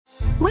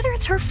Whether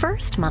it's her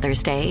first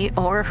Mother's Day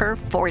or her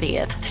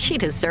 40th, she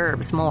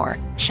deserves more.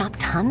 Shop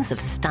tons of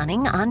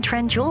stunning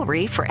on-trend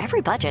jewelry for every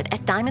budget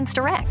at Diamonds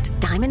Direct.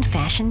 Diamond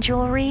fashion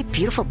jewelry,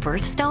 beautiful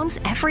birthstones,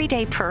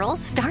 everyday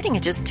pearls starting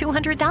at just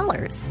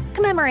 $200.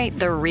 Commemorate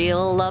the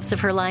real loves of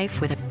her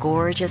life with a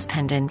gorgeous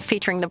pendant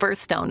featuring the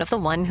birthstone of the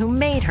one who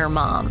made her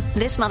mom.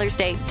 This Mother's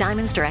Day,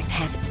 Diamonds Direct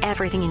has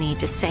everything you need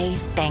to say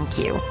thank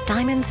you.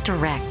 Diamonds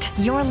Direct.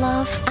 Your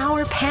love,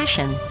 our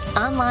passion.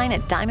 Online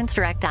at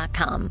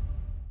diamondsdirect.com.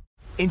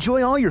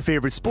 Enjoy all your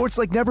favorite sports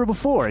like never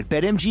before at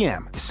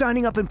BetMGM.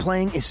 Signing up and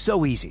playing is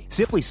so easy.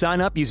 Simply sign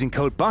up using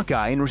code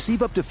Buckeye and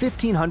receive up to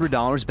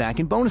 $1,500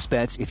 back in bonus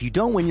bets if you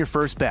don't win your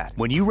first bet.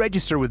 When you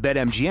register with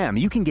BetMGM,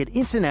 you can get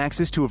instant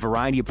access to a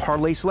variety of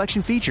parlay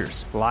selection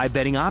features, live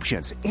betting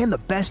options, and the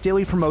best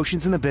daily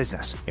promotions in the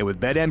business. And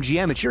with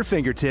BetMGM at your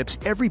fingertips,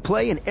 every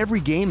play and every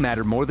game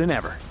matter more than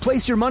ever.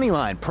 Place your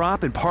moneyline,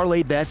 prop, and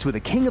parlay bets with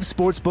the king of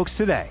sportsbooks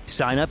today.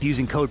 Sign up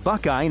using code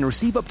Buckeye and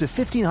receive up to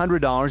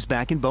 $1,500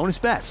 back in bonus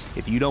bets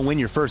if you don't win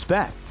your first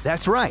bet.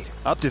 That's right,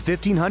 up to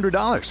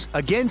 $1,500.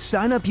 Again,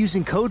 sign up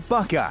using code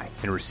Buckeye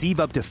and receive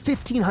up to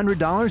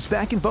 $1,500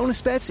 back in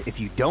bonus bets if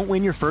you don't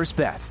win your first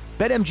bet.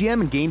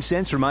 BetMGM and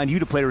GameSense remind you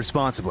to play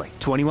responsibly.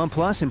 21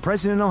 plus and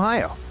present in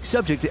Ohio.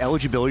 Subject to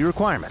eligibility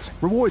requirements.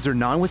 Rewards are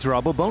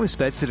non-withdrawable bonus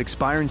bets that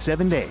expire in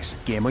 7 days.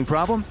 Gambling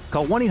problem?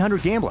 Call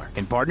 1-800-GAMBLER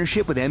in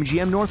partnership with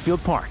MGM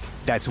Northfield Park.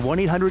 That's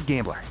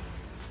 1-800-GAMBLER.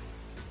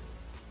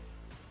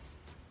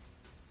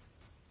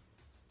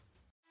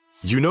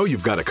 You know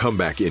you've got a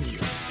comeback in you.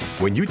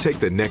 When you take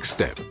the next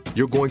step,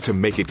 you're going to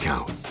make it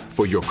count.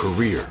 For your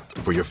career,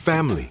 for your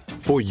family,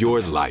 for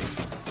your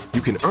life. You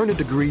can earn a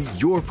degree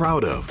you're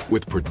proud of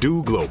with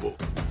Purdue Global.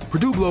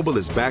 Purdue Global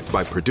is backed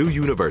by Purdue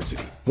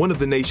University, one of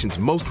the nation's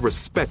most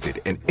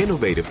respected and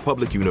innovative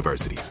public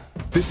universities.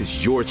 This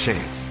is your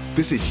chance.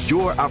 This is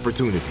your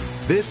opportunity.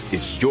 This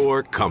is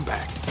your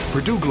comeback.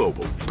 Purdue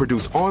Global,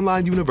 Purdue's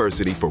online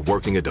university for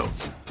working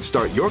adults.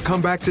 Start your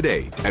comeback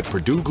today at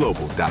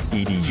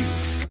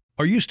purdueglobal.edu.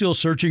 Are you still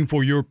searching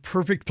for your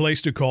perfect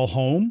place to call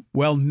home?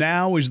 Well,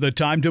 now is the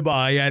time to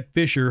buy at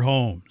Fisher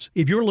Homes.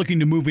 If you're looking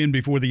to move in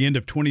before the end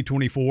of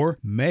 2024,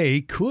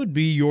 May could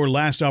be your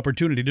last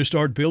opportunity to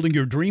start building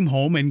your dream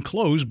home and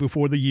close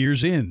before the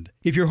year's end.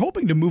 If you're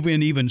hoping to move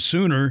in even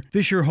sooner,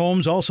 Fisher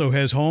Homes also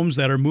has homes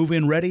that are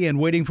move-in ready and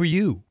waiting for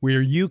you,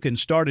 where you can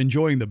start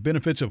enjoying the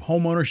benefits of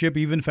homeownership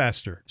even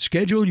faster.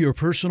 Schedule your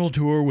personal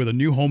tour with a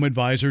new home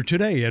advisor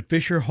today at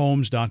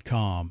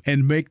FisherHomes.com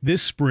and make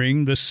this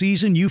spring the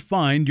season you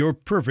find your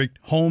perfect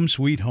home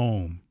sweet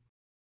home.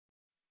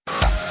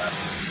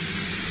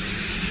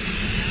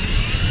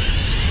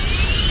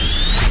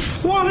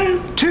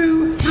 One,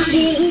 two,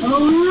 three.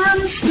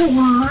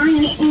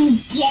 Armstrong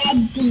and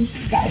Getty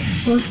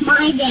with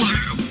my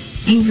dad,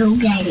 Enzo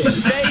Getty.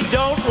 They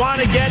don't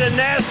want to get a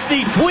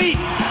nasty tweet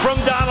from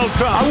Donald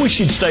Trump. I wish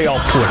he'd stay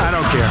off Twitter. I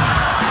don't care.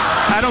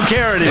 I don't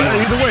care anymore.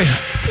 Either way.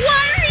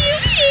 Why are you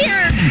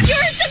here?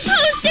 You're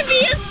supposed to be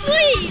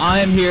asleep. I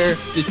am here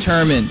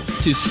determined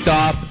to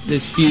stop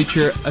this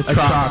future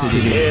atrocity.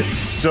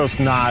 It's just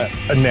not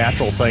a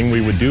natural thing we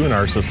would do in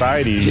our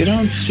society. You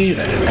don't see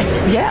that.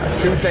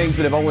 Yes. Two things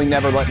that have only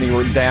never let me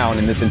down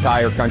in this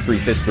entire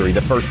country's history,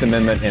 the First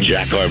Amendment and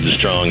Jack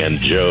Armstrong and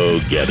Joe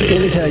Getty.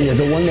 Let me tell you,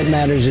 the one that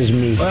matters is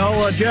me.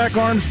 Well, Jack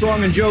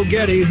Armstrong and Joe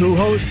Getty, who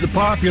host the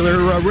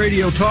popular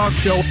radio talk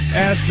show,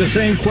 asked the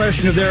same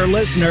question of their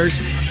listeners,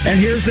 and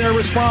here's their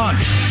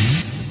response.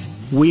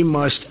 We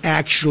must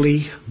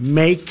actually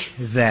make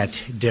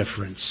that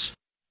difference.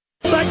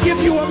 I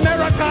give you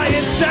America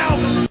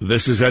itself.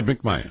 This is Ed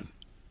McMahon.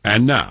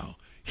 And now,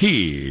 here's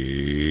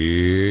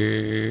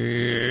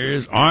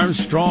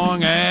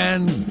Armstrong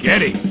and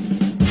Getty.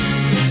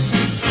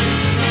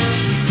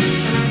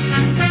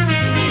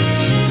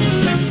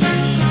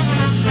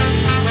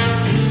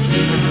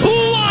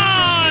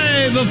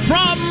 Live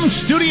from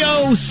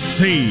Studio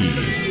C.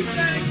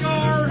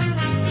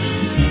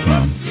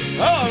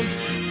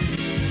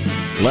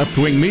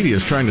 Left-wing media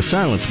is trying to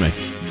silence me.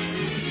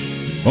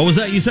 What was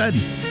that you said?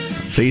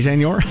 Si,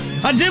 senor?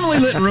 A dimly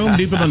lit room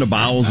deeper than the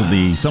bowels of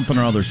the something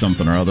or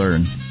other,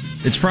 and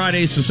it's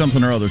Friday, so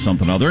something or other.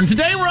 And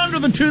today we're under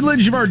the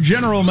tutelage of our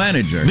general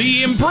manager.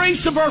 The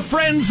embrace of our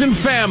friends and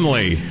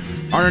family.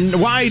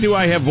 Why do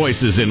I have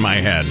voices in my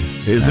head?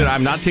 Is it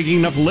I'm not taking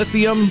enough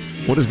lithium?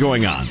 What is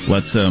going on?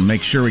 Let's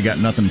make sure we got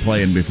nothing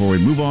playing before we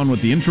move on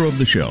with the intro of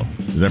the show.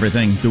 Is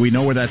everything, do we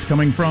know where that's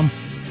coming from?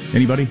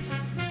 Anybody?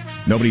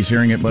 Nobody's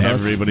hearing it but us?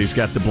 Everybody's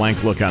got the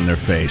blank look on their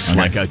face.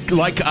 Okay.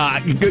 Like a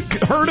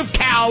herd of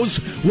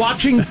cows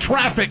watching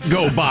traffic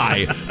go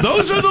by.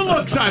 Those are the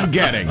looks I'm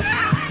getting.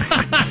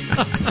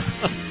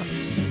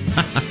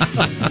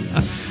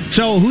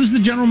 So, who's the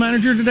general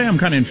manager today? I'm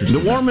kind of interested.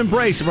 The warm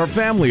embrace of our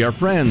family, our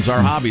friends,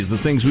 our hobbies, the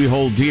things we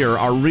hold dear,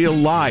 our real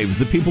lives,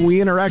 the people we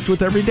interact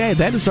with every day.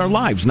 That is our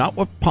lives, not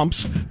what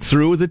pumps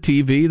through the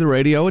TV, the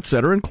radio,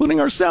 etc.,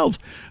 including ourselves.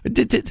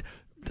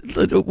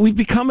 We've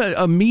become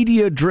a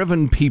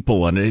media-driven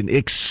people, an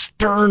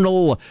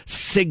external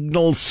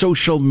signal,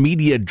 social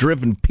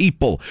media-driven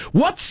people.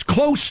 What's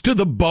close to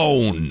the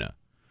bone?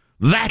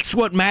 That's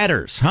what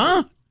matters,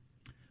 huh?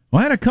 Well,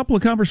 I had a couple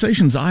of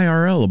conversations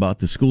IRL about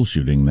the school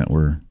shooting that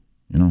were,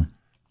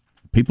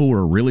 people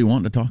were really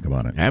wanting to talk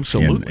about it.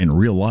 Absolutely. In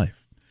real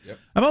life. Yep.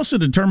 I've also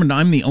determined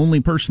I'm the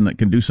only person that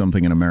can do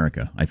something in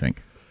America, I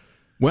think.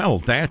 Well,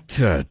 that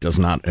does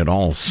not at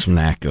all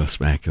smack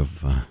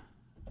of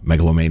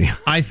megalomania.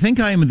 I think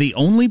I am the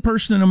only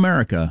person in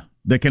America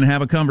that can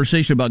have a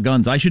conversation about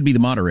guns. I should be the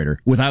moderator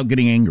without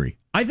getting angry.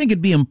 I think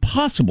it'd be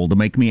impossible to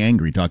make me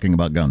angry talking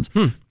about guns.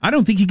 I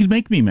don't think you could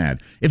make me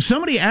mad. If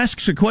somebody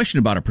asks a question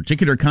about a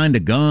particular kind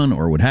of gun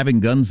or would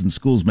having guns in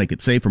schools make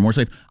it safe or more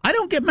safe, I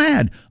don't get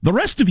mad. The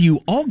rest of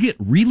you all get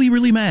really,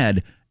 really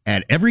mad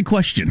at every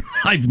question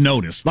I've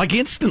noticed. Like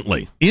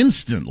instantly.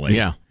 Instantly.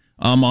 Yeah.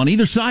 On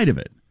either side of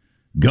it.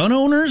 Gun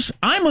owners,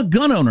 I'm a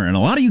gun owner, and a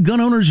lot of you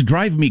gun owners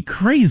drive me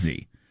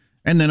crazy.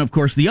 And then, of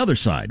course, the other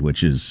side,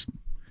 which is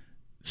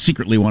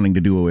secretly wanting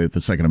to do away with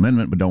the Second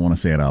Amendment, but don't want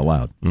to say it out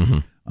loud. Mm-hmm.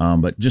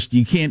 But just,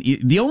 you can't,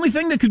 the only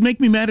thing that could make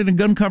me mad in a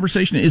gun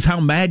conversation is how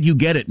mad you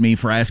get at me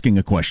for asking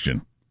a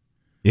question.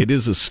 It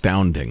is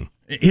astounding.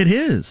 It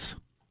is.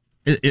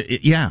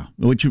 Yeah,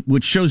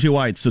 which shows you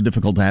why it's so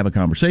difficult to have a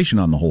conversation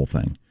on the whole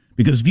thing.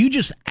 Because if you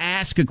just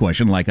ask a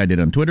question like I did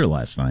on Twitter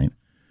last night,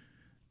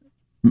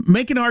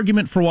 make an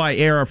argument for why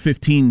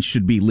AR-15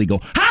 should be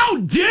legal. How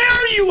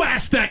dare you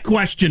ask that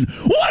question?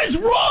 What is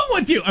wrong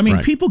with you? I mean,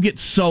 Right. People get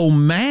so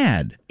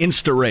mad.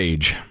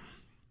 Insta-rage.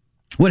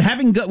 Would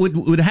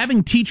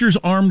having teachers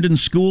armed in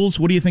schools,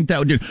 what do you think that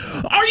would do?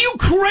 Are you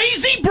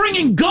crazy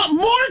bringing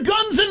more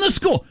guns in the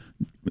school?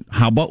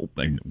 How about,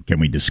 can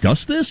we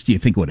discuss this? Do you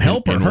think it would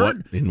help or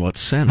hurt? In what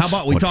sense? How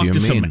about we talk to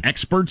some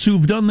experts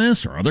who've done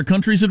this or other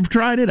countries that have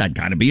tried it? I'd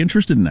kind of be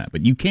interested in that.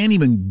 But you can't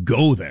even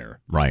go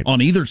there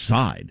on either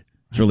side.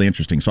 It's really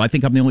interesting. So I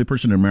think I'm the only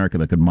person in America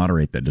that could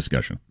moderate that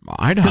discussion.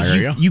 I'd hire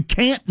you. You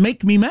can't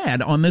make me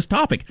mad on this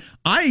topic.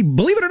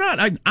 Believe it or not,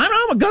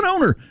 I'm a gun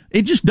owner.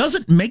 It just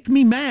doesn't make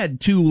me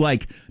mad to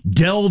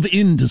delve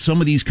into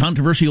some of these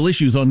controversial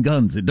issues on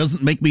guns. It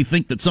doesn't make me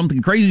think that something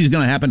crazy is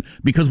going to happen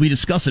because we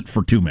discuss it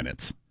for 2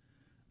 minutes.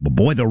 But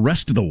boy, the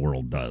rest of the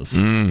world does.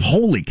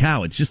 Holy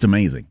cow, it's just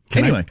amazing.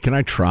 Anyway, can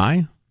I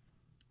try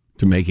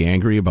to make you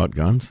angry about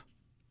guns?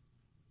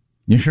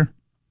 You sure?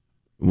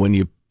 When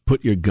you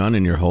put your gun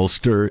in your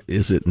holster,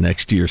 is it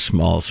next to your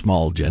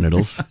small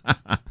genitals?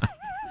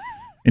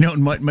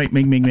 What might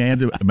make me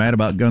mad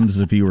about guns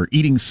is if you were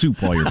eating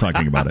soup while you're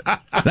talking about it.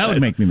 That would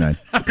make me mad.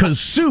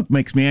 Because soup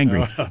makes me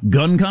angry.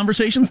 Gun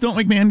conversations don't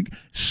make me angry.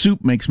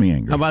 Soup makes me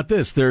angry. How about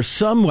this? There are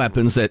some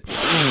weapons that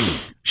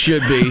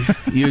should be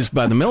used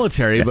by the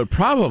military, but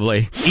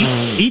probably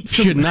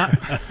should not.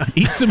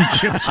 Eat some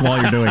chips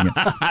while you're doing it.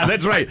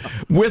 That's right.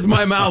 With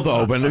my mouth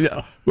open.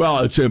 Well,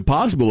 it's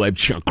impossible.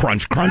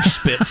 Crunch, crunch,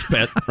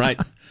 spit, right?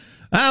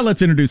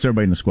 Let's introduce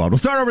everybody in the squad. We'll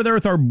start over there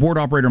with our board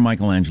operator,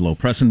 Michelangelo,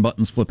 pressing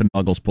buttons, flipping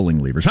toggles, pulling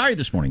levers. How are you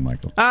this morning,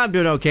 Michael? I'm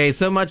doing okay.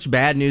 So much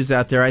bad news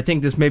out there. I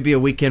think this may be a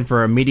weekend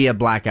for a media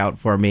blackout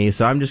for me,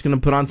 so I'm just going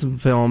to put on some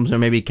films, or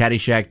maybe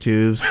Caddyshack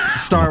 2,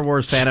 Star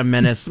Wars Phantom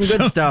Menace, some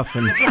good stuff.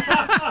 And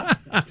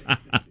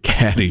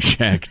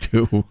Caddyshack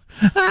 2.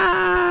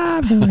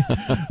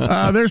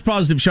 Boy. There's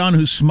Positive Sean,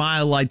 whose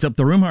smile lights up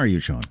the room. How are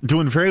you, Sean?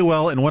 Doing very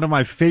well, and one of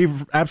my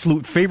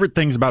absolute favorite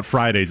things about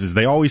Fridays is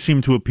they always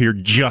seem to appear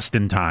just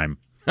in time.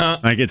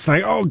 It's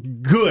like, oh,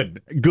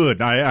 good.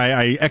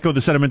 I echo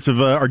the sentiments of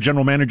our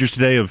general managers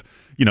today of,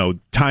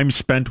 time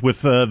spent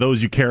with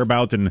those you care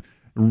about and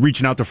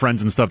reaching out to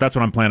friends and stuff. That's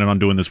what I'm planning on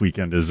doing this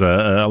weekend is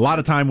a lot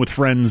of time with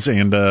friends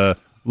and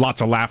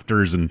lots of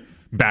laughters and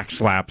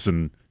backslaps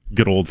and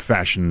good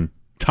old-fashioned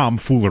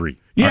tomfoolery.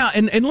 Yeah,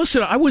 and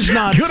listen, I was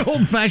not... Good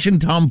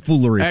old-fashioned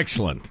tomfoolery.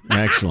 Excellent.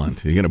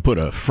 You're going to put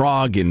a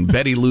frog in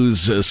Betty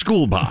Lou's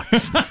school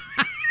box.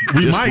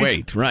 We Just might.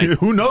 Wait, right?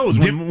 Who knows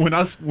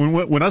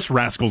when us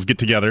rascals get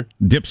together?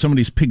 Dip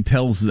somebody's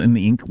pigtails in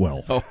the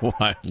inkwell. Oh,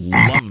 I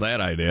love that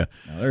idea.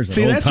 There's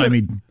an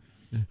old-timey...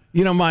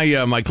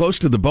 my close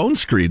to the bone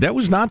screed, that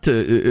was not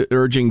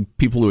urging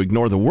people to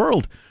ignore the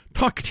world.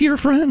 Talk to your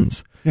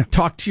friends. Yeah.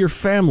 Talk to your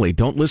family.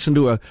 Don't listen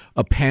to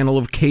a panel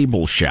of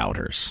cable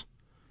shouters.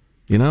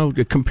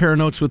 Compare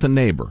notes with a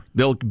neighbor.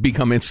 They'll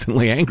become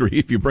instantly angry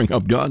if you bring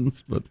up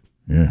guns. But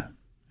yeah.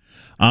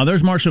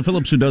 There's Marshall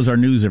Phillips, who does our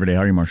news every day.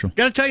 How are you, Marshall?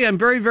 Got to tell you, I'm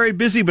very, very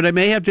busy, but I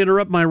may have to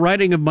interrupt my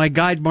writing of my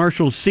guide,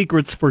 Marshall's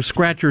Secrets for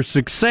Scratcher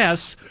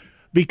Success,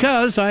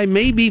 because I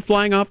may be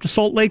flying off to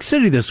Salt Lake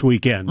City this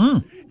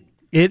weekend.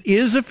 It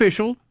is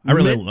official. I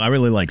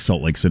really like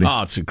Salt Lake City.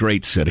 Oh, it's a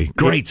great city.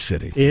 Great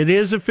city. It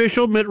is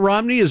official. Mitt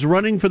Romney is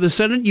running for the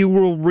Senate. You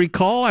will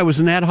recall I was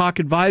an ad hoc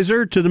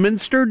advisor to the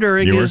Minster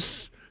during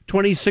his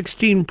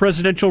 2016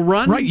 presidential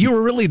run. Right, you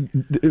were really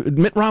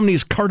Mitt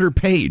Romney's Carter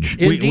Page.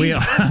 We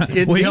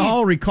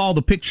all recall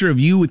the picture of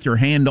you with your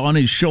hand on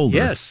his shoulder.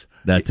 Yes.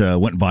 That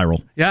went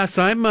viral. Yes,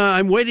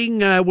 I'm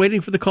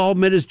waiting for the call.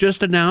 Mitt has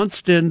just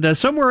announced, and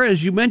somewhere,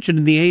 as you mentioned,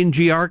 in the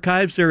A&G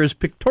archives, there is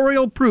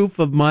pictorial proof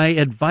of my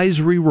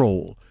advisory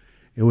role.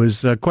 It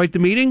was quite the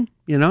meeting.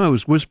 I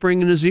was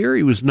whispering in his ear.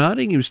 He was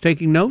nodding. He was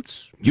taking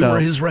notes. You were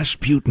his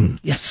Rasputin.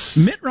 Yes.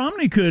 Mitt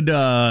Romney could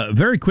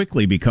very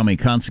quickly become a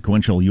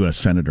consequential U.S.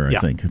 senator, I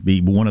think.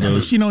 Be one of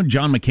those,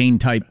 John McCain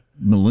type,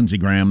 Lindsey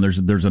Graham.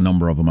 There's a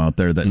number of them out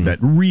there that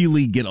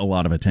really get a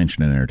lot of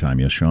attention and airtime.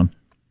 Yes, Sean?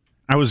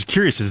 I was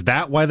curious, is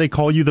that why they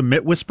call you the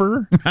Mitt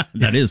Whisperer?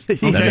 That is.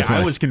 Okay,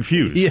 I was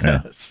confused.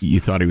 Yes. You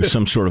thought he was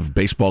some sort of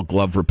baseball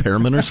glove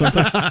repairman or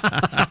something?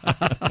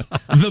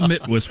 The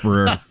Mitt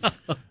Whisperer.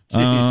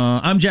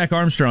 I'm Jack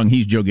Armstrong.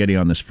 He's Joe Getty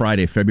on this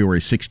Friday, February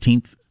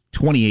 16th,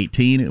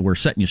 2018. We're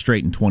setting you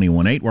straight in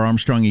 21.8. We're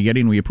Armstrong and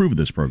Getty, and we approve of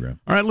this program.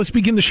 All right, let's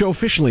begin the show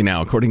officially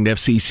now. According to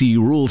FCC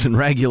rules and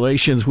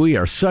regulations, we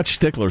are such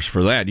sticklers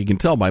for that. You can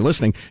tell by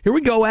listening. Here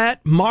we go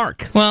at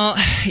Mark. Well,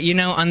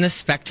 on the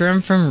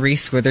spectrum from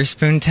Reese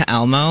Witherspoon to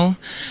Elmo,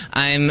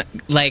 I'm,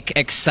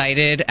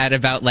 excited at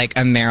about,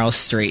 a Meryl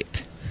Streep.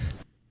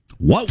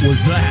 What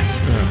was that?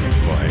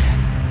 Oh, boy.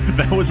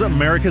 That was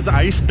America's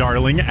Ice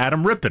darling,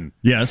 Adam Rippon.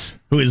 Yes,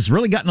 who has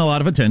really gotten a lot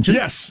of attention.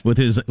 Yes, with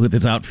his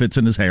outfits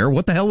and his hair.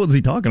 What the hell was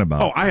he talking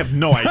about? Oh, I have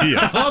no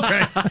idea.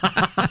 Okay,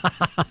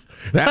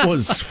 that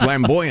was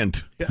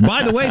flamboyant.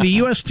 By the way, the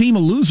U.S. team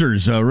of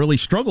losers really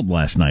struggled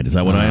last night. Is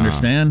that what I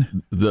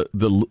understand? The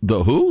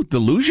who? The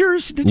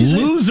losers? Did you say?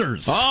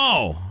 Losers.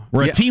 Oh.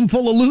 We're a team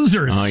full of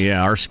losers. Oh,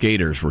 yeah, our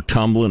skaters were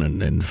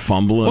tumbling and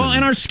fumbling. Well,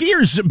 and our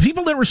skiers,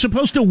 people that were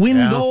supposed to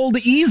win gold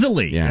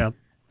easily. Yeah.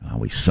 Oh,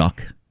 we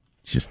suck.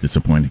 It's just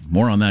disappointing.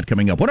 More on that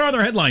coming up. What are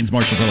other headlines,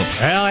 Marshall Phillips?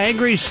 Well,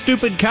 angry,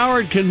 stupid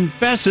coward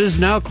confesses,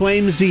 now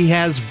claims he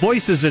has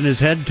voices in his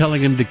head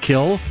telling him to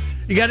kill.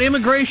 You got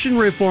immigration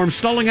reform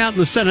stalling out in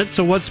the Senate,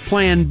 so what's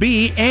plan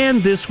B?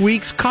 And this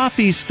week's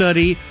coffee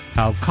study,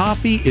 how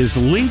coffee is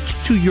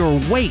linked to your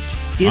weight.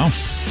 It's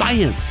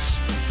science.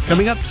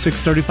 Coming up,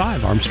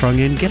 6:35, Armstrong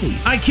and Getty.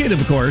 I kid,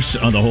 of course,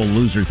 on the whole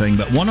loser thing,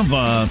 but one of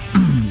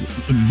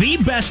the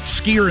best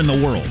skier in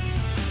the world,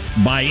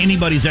 by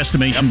anybody's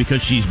estimation,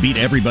 because she's beat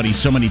everybody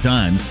so many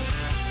times,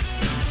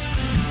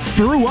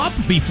 threw up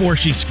before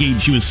she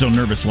skied. She was so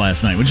nervous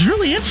last night, which is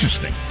really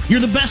interesting.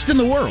 You're the best in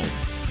the world,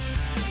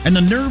 and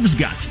the nerves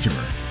got to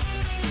her.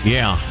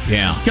 Yeah.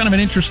 Kind of an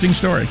interesting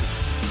story.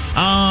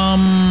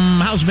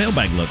 How's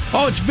mailbag look?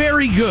 Oh, it's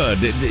very good.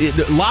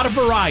 A lot of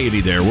variety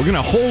there. We're going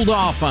to hold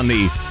off on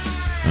the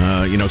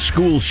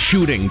school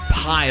shooting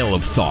pile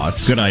of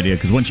thoughts. Good idea,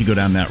 because once you go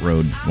down that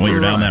road, you're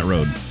down that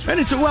road. And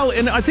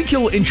and I think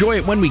you'll enjoy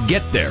it when we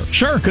get there.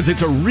 Sure. Because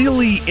it's a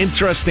really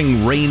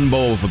interesting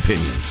rainbow of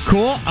opinions.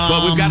 Cool.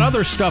 But we've got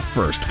other stuff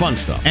first, fun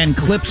stuff. And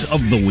clips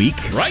of the week.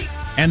 Right.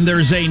 And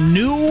there's a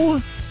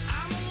new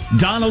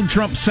Donald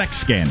Trump sex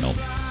scandal.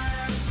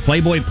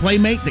 Playboy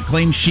playmate that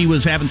claims she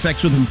was having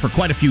sex with him for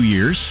quite a few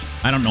years.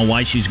 I don't know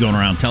why she's going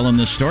around telling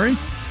this story.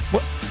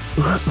 What?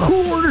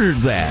 Who ordered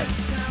that?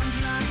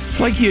 It's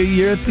like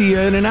you're at the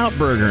In-N-Out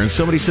Burger and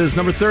somebody says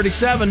number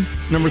 37,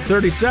 number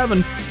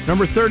 37,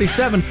 number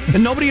 37,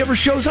 and nobody ever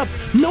shows up.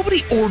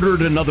 Nobody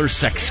ordered another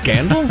sex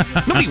scandal.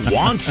 Nobody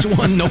wants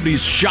one.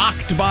 Nobody's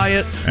shocked by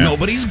it. Yeah.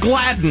 Nobody's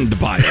gladdened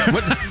by it.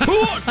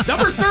 Who?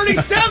 Number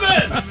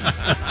 37!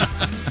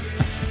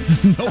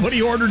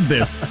 Nobody ordered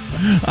this.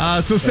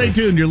 So stay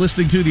tuned. You're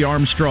listening to the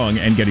Armstrong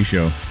and Getty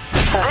Show.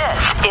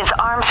 This is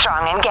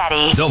Armstrong and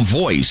Getty. The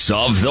voice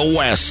of the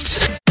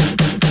West.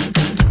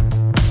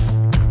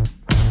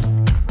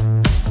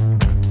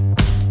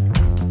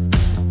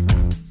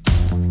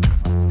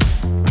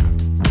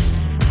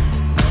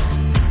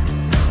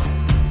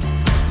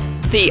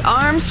 The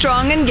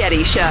Armstrong and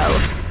Getty Show.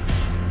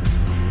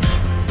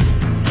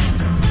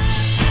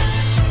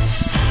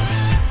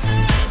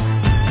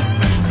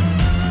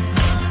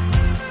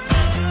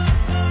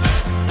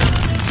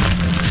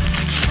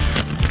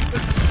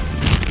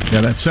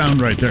 Yeah, that sound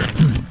right there.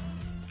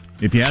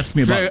 If you ask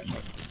me about...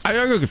 I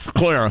think it's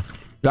clear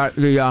that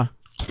the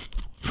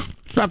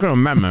Second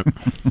Amendment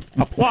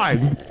applied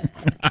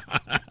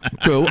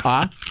to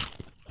a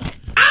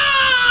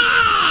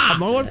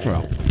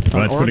military,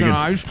 an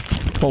organized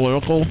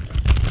political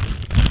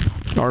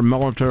or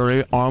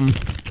military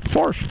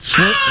force.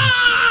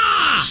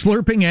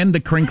 Slurping and the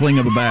crinkling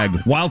of a bag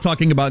while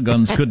talking about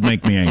guns could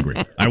make me angry.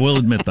 I will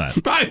admit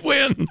that. I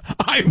win.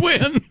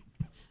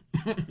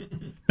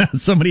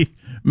 Somebody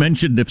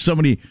mentioned if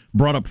somebody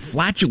brought up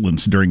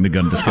flatulence during the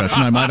gun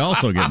discussion, I might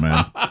also get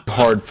mad.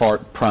 Hard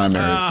fart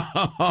primary.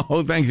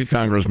 Oh, thank you,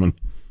 Congressman.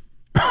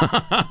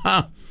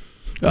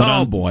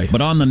 Boy.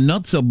 But on the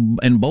nuts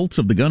and bolts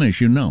of the gun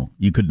issue, no,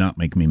 you could not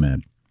make me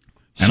mad.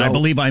 And I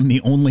believe I'm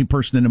the only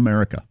person in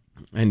America.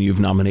 And you've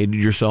nominated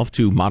yourself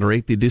to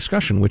moderate the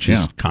discussion, which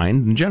is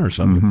kind and generous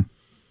of you.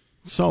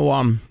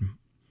 So,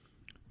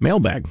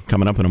 mailbag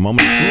coming up in a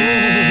moment.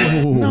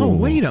 No,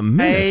 wait a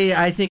minute. Hey,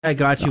 I think I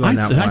got you on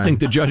that one. I think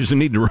the judges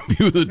need to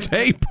review the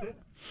tape.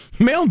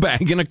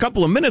 Mailbag in a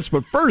couple of minutes,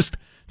 but first,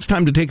 it's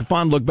time to take a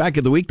fond look back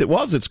at the week that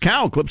was. It's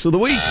Cal Clips of the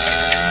Week.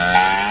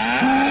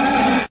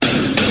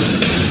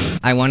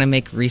 I want to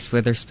make Reese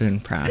Witherspoon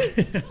proud.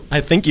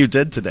 I think you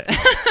did today.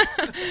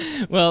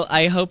 Well,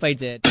 I hope I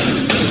did.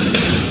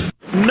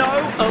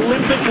 No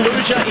Olympic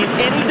luger in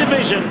any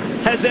division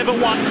has ever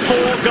won 4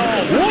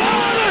 gold.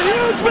 What a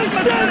huge Huge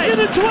mistake in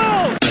the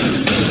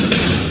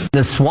 12.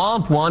 The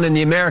swamp won and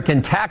the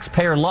American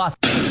taxpayer lost.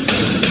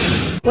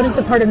 What is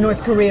the part of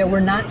North Korea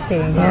we're not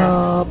seeing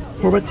here?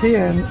 Poverty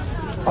and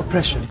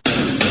oppression.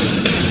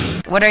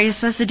 What are you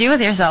supposed to do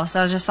with yourself?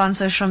 So I was just on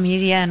social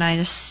media and I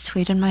just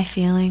tweeted my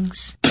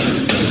feelings.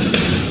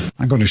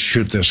 I'm going to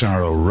shoot this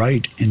arrow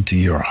right into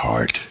your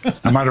heart.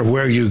 No matter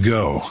where you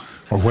go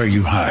or where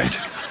you hide,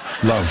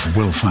 love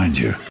will find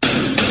you.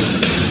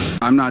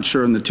 I'm not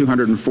sure in the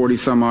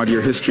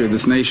 240-some-odd-year history of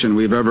this nation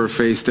we've ever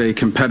faced a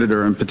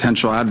competitor and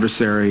potential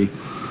adversary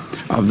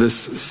of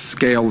this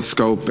scale,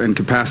 scope, and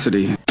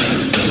capacity.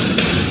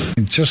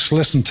 Just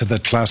listen to the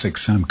classic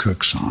Sam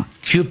Cooke song.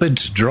 Cupid,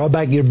 draw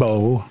back your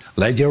bow,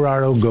 let your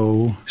arrow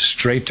go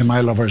straight to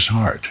my lover's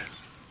heart.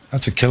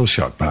 That's a kill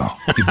shot, pal.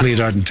 You bleed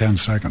out in 10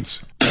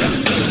 seconds.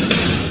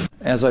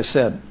 As I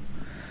said,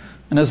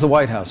 and as the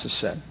White House has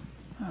said,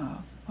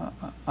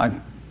 I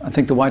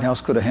think the White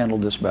House could have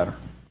handled this better.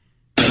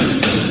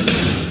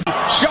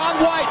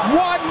 Shaun White,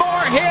 one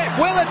more hit.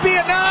 Will it be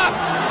enough?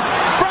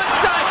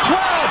 Frontside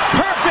 12.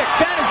 Perfect.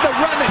 That is the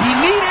run that he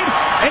needed,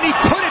 and he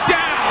put it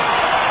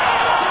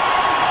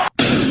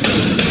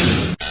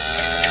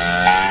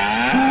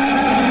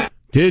down.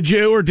 Did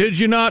you or did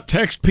you not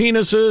text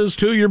penises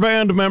to your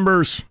band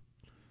members?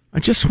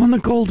 I just won the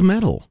gold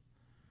medal.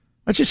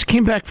 I just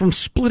came back from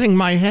splitting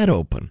my head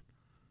open.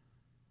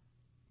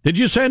 Did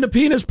you send a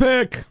penis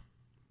pic?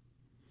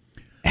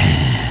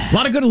 A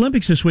lot of good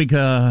Olympics this week.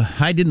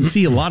 I didn't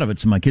see a lot of it,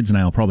 so my kids and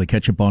I will probably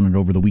catch up on it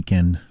over the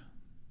weekend.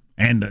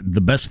 And the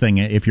best thing,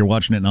 if you're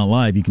watching it not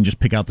live, you can just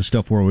pick out the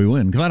stuff where we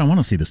win, because I don't want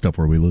to see the stuff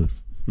where we lose.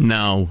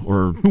 No,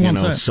 or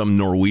some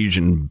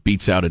Norwegian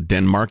beats out a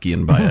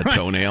Denmarkian by a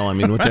toenail. I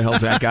mean, what the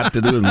hell's that got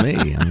to do with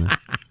me?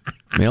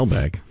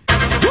 Mailbag.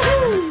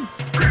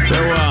 So,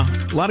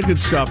 a lot of good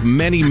stuff.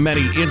 Many,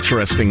 many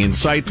interesting,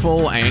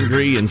 insightful,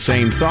 angry,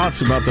 insane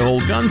thoughts about the whole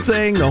gun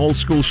thing, the whole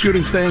school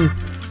shooting thing.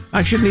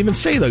 I shouldn't even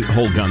say the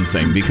whole gun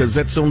thing, because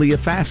that's only a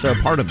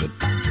part of it.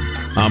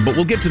 But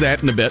we'll get to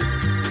that in a bit.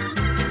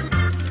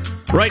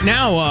 Right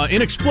now,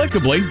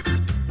 inexplicably,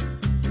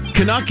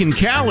 Canuck in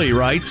Cali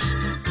writes,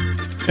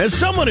 as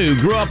someone who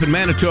grew up in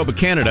Manitoba,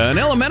 Canada, in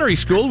elementary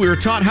school, we were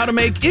taught how to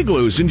make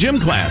igloos in gym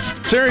class.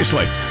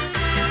 Seriously.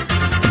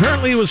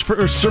 Apparently it was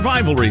for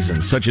survival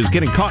reasons, such as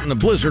getting caught in a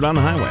blizzard on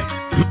the highway.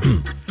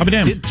 I'll be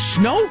damned. Did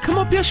snow come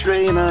up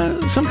yesterday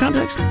in some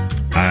context?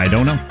 I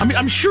don't know. I mean,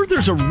 I'm sure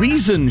there's a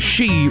reason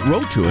she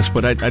wrote to us,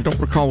 but I don't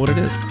recall what it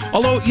is.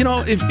 Although,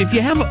 if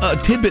you have a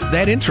tidbit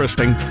that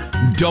interesting,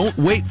 don't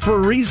wait for a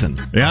reason.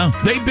 Yeah.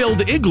 They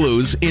build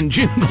igloos in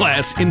gym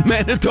class in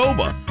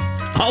Manitoba.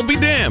 I'll be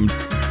damned.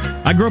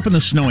 I grew up in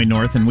the snowy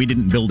north, and we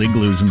didn't build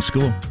igloos in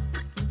school.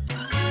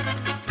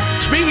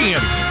 Speaking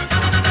of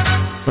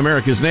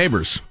America's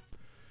neighbors,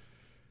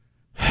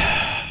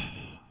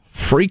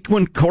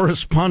 frequent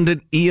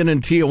correspondent Ian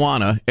in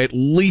Tijuana, at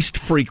least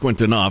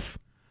frequent enough,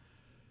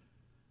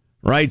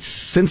 writes,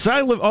 since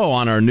I live,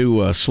 on our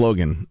new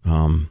slogan,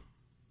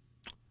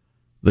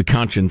 the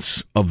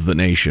conscience of the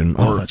nation,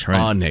 or that's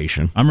right. A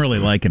nation. I'm really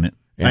liking it.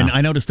 Yeah.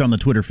 I noticed on the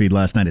Twitter feed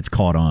last night it's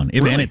caught on.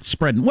 Really? And it's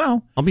spreading.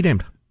 Well, I'll be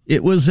damned.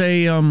 It was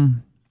a,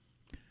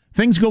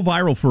 things go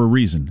viral for a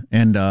reason.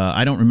 And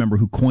I don't remember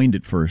who coined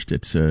it first.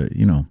 It's,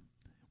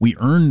 we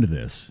earned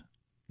this.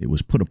 It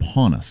was put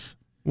upon us.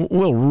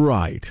 Well,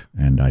 right.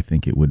 And I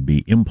think it would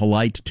be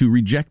impolite to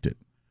reject it.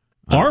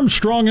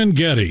 Armstrong and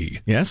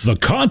Getty. Yes. The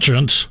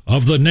conscience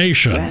of the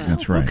nation. Well,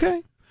 that's right.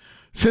 Okay.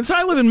 Since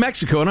I live in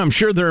Mexico, and I'm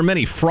sure there are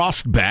many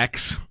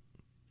frostbacks,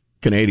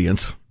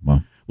 Canadians,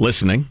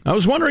 listening, I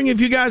was wondering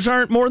if you guys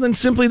aren't more than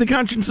simply the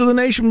conscience of the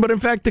nation, but in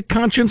fact the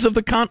conscience of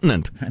the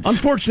continent.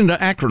 Unfortunate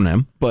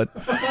acronym, but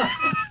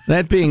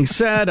that being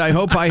said, I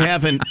hope I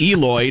haven't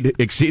Eloyd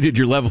exceeded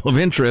your level of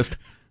interest.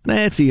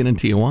 That's Ian in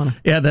Tijuana.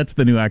 Yeah, that's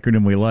the new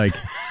acronym we like.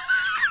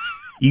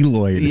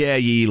 Eloyd. Yeah,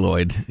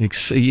 Eloyd.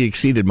 You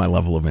exceeded my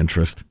level of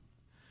interest.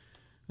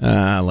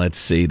 Let's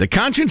see. The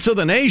conscience of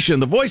the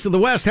nation, the voice of the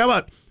West. How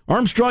about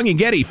Armstrong and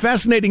Getty?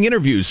 Fascinating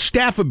interviews,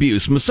 staff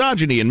abuse,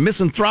 misogyny, and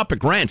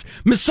misanthropic rants.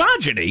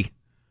 Misogyny?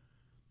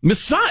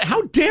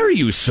 How dare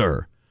you,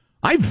 sir?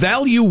 I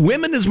value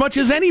women as much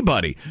as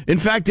anybody. In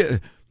fact,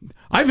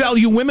 I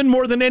value women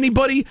more than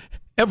anybody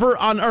ever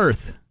on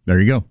earth. There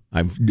you go.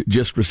 I've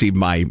just received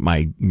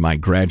my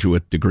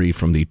graduate degree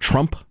from the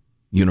Trump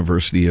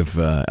University of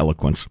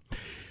Eloquence.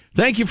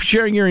 Thank you for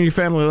sharing your and your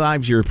family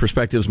lives, your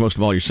perspectives, most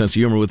of all your sense of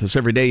humor with us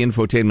every day.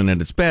 Infotainment at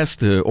its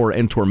best, or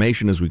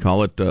entormation as we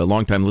call it.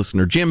 Longtime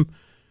listener Jim,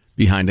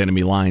 behind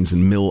enemy lines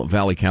in Mill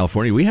Valley,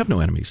 California. We have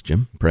no enemies,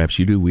 Jim. Perhaps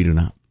you do, we do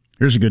not.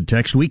 Here's a good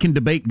text. We can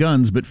debate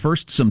guns, but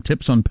first some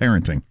tips on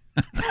parenting.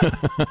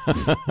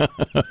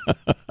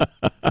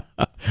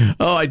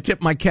 Oh, I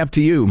tip my cap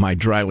to you, my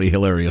dryly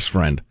hilarious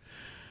friend.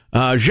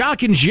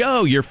 Jacques and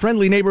Joe, your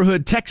friendly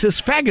neighborhood Texas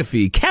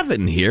fagafy.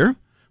 Kevin here.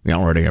 We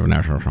already have a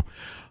national show.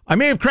 I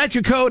may have cracked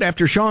your code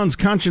after Sean's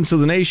Conscience of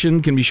the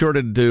Nation can be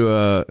shorted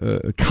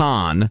to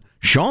Con.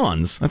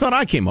 Sean's? I thought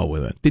I came up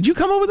with it. Did you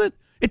come up with it?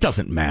 It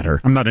doesn't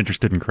matter. I'm not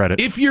interested in credit.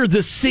 If you're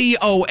the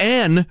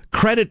C-O-N,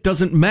 credit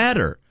doesn't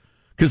matter.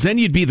 Because then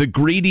you'd be the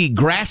greedy,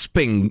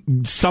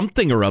 grasping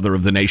something or other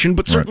of the nation,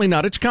 but certainly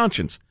not its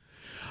conscience.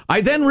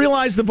 I then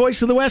realized the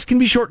voice of the West can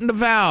be shortened to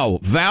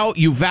vow.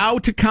 You vow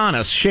to con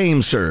us.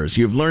 Shame, sirs.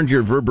 You've learned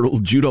your verbal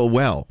judo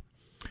well.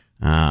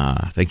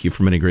 Thank you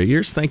for many great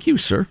years. Thank you,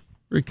 sir.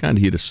 Very kind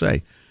of you to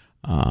say.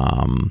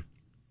 And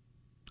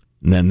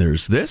then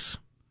there's this.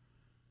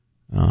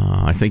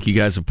 I think you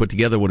guys have put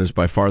together what is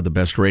by far the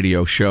best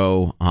radio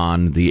show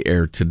on the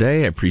air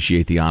today. I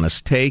appreciate the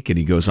honest take. And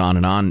he goes on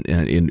and on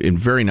in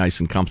very nice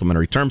and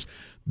complimentary terms.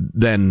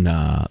 Then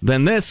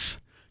this.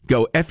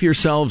 Go F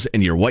yourselves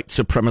and your white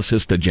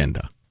supremacist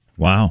agenda.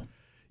 Wow.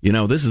 You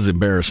know, this is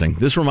embarrassing.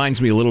 This reminds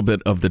me a little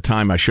bit of the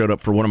time I showed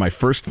up for one of my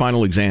first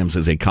final exams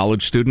as a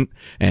college student,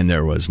 and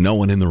there was no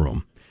one in the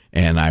room.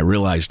 And I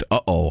realized,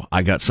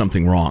 I got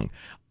something wrong.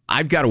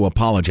 I've got to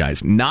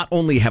apologize. Not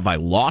only have I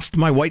lost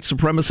my white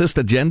supremacist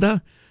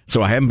agenda,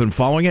 so I haven't been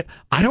following it,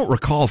 I don't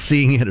recall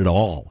seeing it at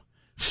all.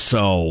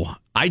 So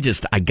I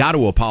got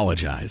to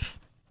apologize.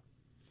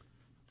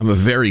 I'm a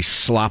very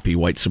sloppy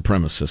white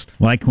supremacist.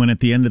 Like when at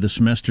the end of the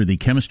semester, the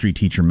chemistry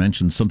teacher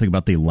mentioned something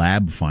about the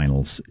lab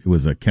finals. It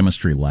was a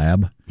chemistry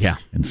lab. Yeah.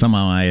 And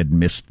somehow I had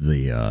missed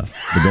the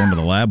going to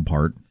the lab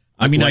part.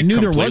 I mean, I knew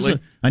there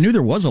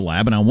was a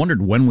lab, and I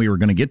wondered when we were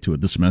going to get to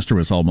it. The semester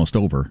was almost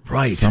over.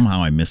 Right.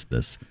 Somehow I missed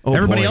this.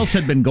 Everybody else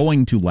had been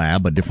going to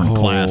lab, a different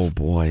class. Oh,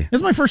 boy. It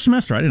was my first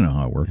semester. I didn't know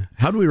how it worked.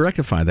 How do we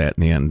rectify that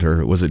in the end,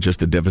 or was it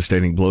just a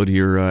devastating blow to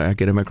your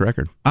academic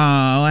record?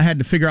 I had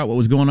to figure out what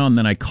was going on.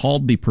 Then I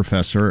called the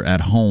professor at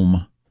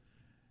home,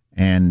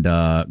 and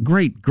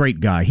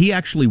great guy. He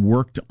actually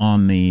worked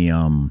on the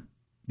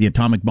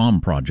atomic bomb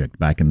project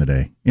back in the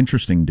day.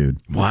 Interesting dude.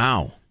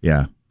 Wow.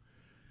 Yeah.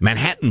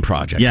 Manhattan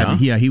Project, yeah, huh?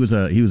 Yeah, he was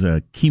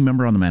a key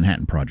member on the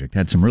Manhattan Project.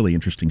 Had some really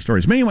interesting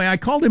stories. But anyway, I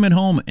called him at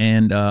home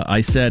and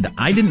I said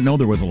I didn't know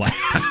there was a lab,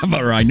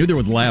 or I knew there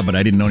was a lab, but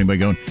I didn't know anybody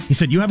going. He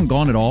said, "You haven't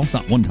gone at all?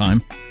 Not one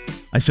time?"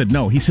 I said,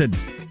 "No." He said,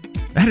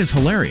 "That is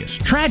hilarious,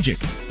 tragic,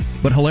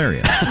 but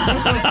hilarious."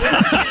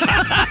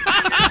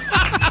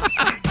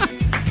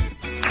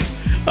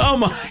 Oh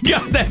my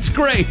God, that's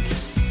great.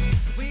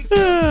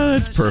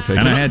 That's perfect.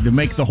 And I had to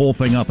make the whole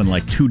thing up in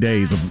like 2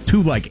 days,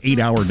 two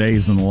 8-hour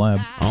days in the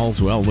lab.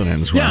 All's well that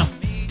ends well.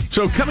 Yeah.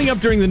 So coming up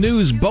during the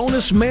news,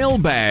 bonus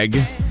mailbag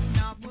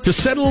to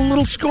settle a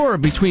little score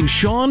between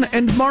Sean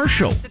and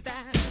Marshall.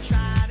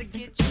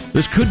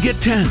 This could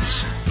get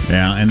tense.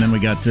 Yeah, and then we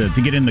got to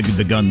get into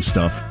the gun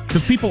stuff,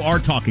 because people are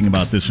talking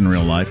about this in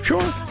real life.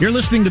 Sure. You're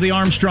listening to the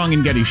Armstrong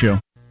and Getty Show.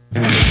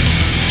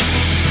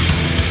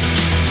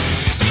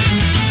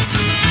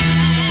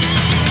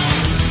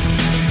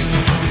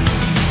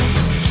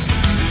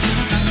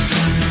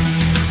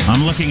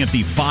 I'm looking at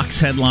the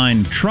Fox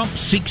headline, "Trump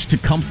seeks to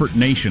comfort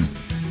nation."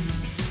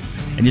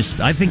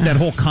 I think that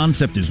whole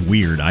concept is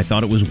weird. I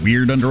thought it was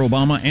weird under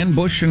Obama and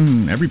Bush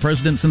and every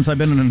president since I've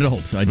been an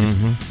adult. I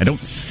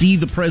don't see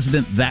the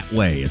president that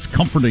way. It's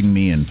comforting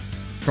me in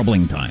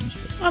troubling times.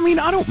 I mean,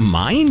 I don't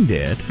mind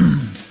it.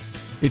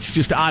 It's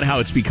just odd how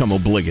it's become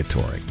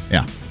obligatory.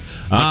 Yeah.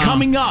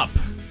 Coming up,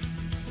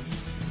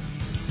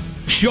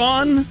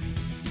 Sean,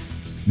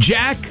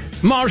 Jack,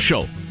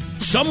 Marshall.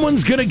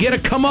 Someone's going to get a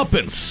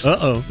comeuppance.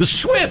 Uh-oh. The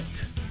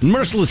swift and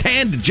merciless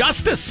hand to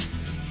justice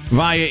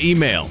via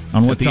email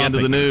on what at the topic? end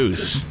of the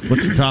news.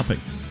 What's the topic?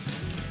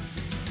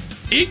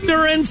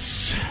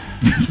 Ignorance.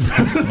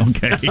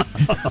 Okay.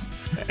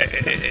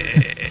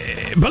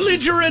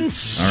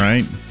 Belligerence. All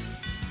right.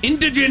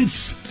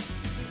 Indigence.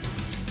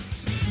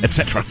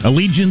 Etc.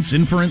 Allegiance,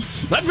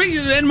 inference.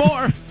 And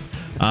more.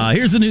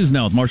 Here's the news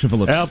now with Marshall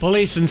Phillips.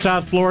 Police in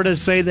South Florida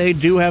say they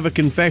do have a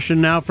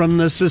confession now from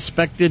the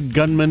suspected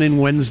gunman in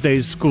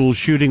Wednesday's school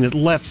shooting that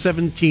left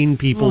 17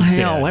 people well, dead.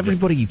 Hell,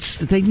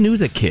 they knew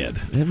the kid.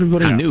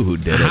 Everybody knew who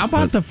did it. How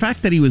about the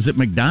fact that he was at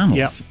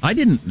McDonald's? Yep. I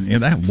didn't.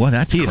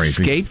 That's he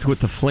crazy. He escaped with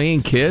the fleeing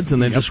kids and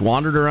then just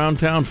wandered around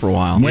town for a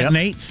while. Went and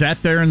ate,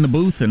 sat there in the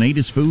booth and ate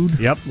his food.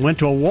 Yep. Went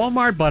to a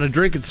Walmart, bought a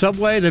drink at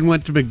Subway, then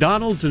went to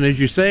McDonald's, and as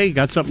you say,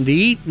 got something to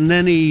eat, and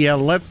then he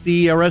left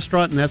the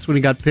restaurant, and that's when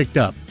he got picked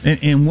up.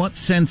 In what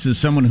sense is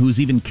someone who's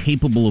even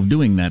capable of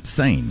doing that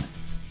sane?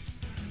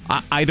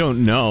 I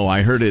don't know.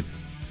 I heard it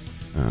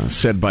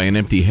said by an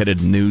empty-headed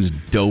news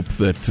dope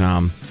that,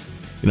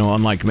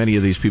 unlike many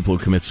of these people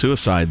who commit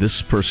suicide,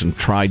 this person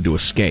tried to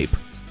escape.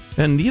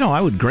 And,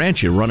 I would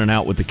grant you running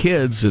out with the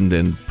kids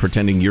and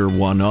pretending you're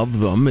one of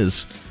them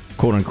is,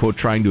 quote-unquote,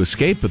 trying to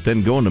escape, but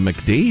then going to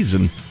McD's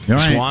and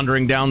just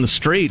wandering down the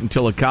street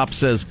until a cop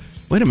says,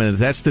 wait a minute,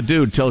 that's the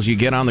dude, tells you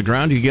get on the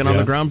ground, you get on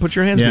the ground, put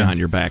your hands behind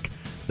your back.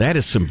 That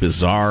is some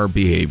bizarre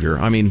behavior.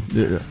 I mean,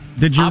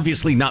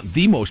 obviously not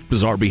the most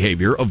bizarre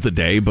behavior of the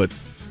day, but...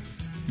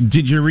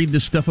 Did you read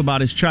this stuff about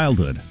his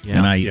childhood? Yeah.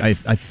 And I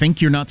think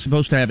you're not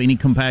supposed to have any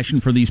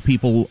compassion for these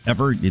people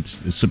ever.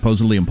 It's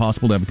supposedly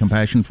impossible to have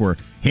compassion for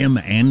him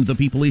and the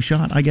people he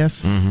shot, I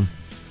guess.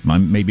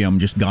 Mm-hmm. Maybe I'm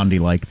just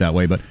Gandhi-like that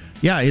way, but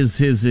yeah,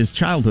 his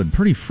childhood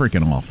pretty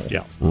freaking awful.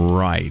 Yeah.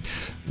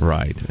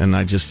 Right. And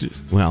I just,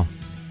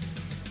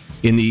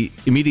 in the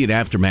immediate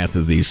aftermath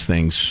of these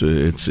things,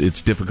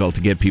 it's difficult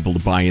to get people to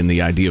buy in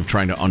the idea of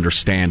trying to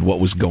understand what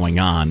was going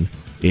on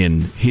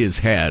in his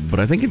head. But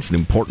I think it's an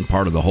important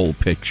part of the whole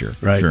picture.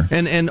 Right. Sure.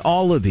 And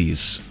all of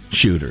these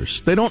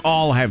shooters, they don't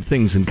all have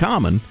things in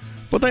common,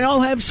 but they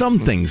all have some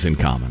things in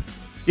common.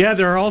 Yeah,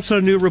 there are also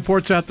new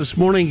reports out this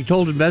morning. He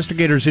told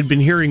investigators he'd been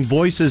hearing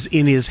voices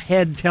in his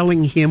head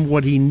telling him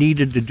what he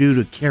needed to do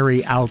to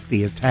carry out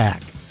the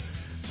attack.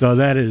 So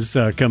that is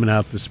coming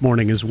out this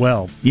morning as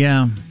well.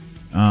 Yeah.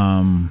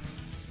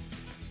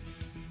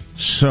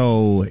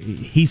 So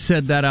he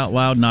said that out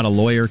loud, not a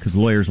lawyer, because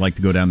lawyers like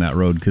to go down that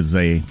road because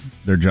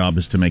their job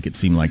is to make it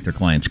seem like their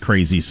client's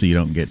crazy so you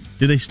don't get...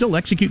 Do they still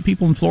execute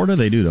people in Florida?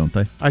 They do, don't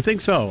they? I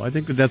think so. I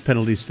think the death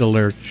penalty is still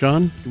there.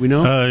 Sean, do we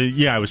know?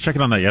 Yeah, I was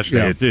checking on that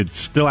yesterday. Yeah. It's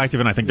still active,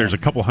 and I think there's a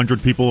couple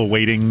hundred people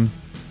awaiting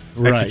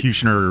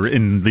execution or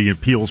in the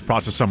appeals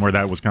process somewhere.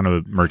 That was kind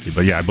of murky.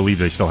 But yeah, I believe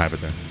they still have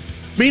it there.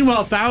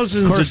 Meanwhile,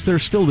 thousands... Of course,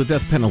 there's still the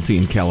death penalty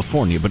in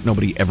California, but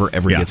nobody ever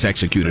gets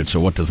executed, so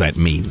what does that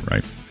mean?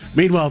 Right.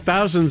 Meanwhile,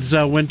 thousands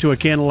went to a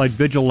candlelight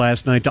vigil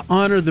last night to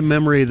honor the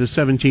memory of the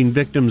 17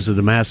 victims of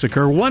the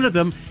massacre. One of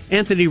them,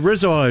 Anthony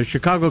Rizzo, a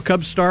Chicago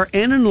Cubs star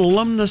and an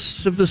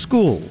alumnus of the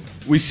school.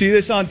 We see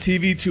this on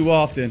TV too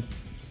often.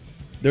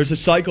 There's a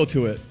cycle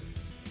to it.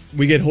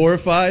 We get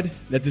horrified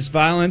that this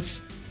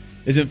violence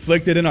is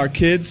inflicted in our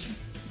kids.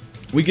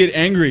 We get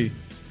angry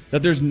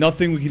that there's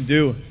nothing we can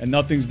do and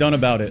nothing's done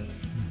about it.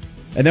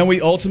 And then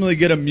we ultimately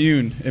get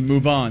immune and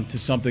move on to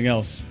something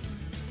else.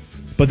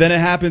 But then it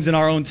happens in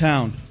our own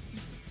town,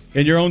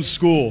 in your own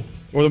school,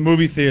 or the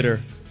movie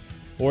theater,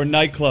 or a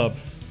nightclub,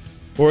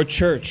 or a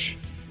church.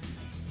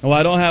 And while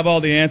I don't have all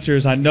the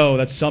answers, I know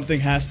that something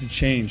has to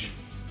change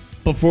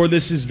before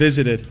this is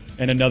visited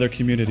in another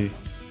community.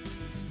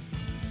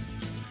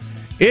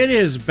 It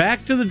is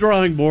back to the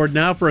drawing board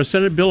now for a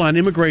Senate bill on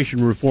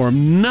immigration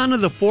reform. None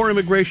of the 4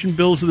 immigration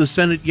bills in the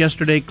Senate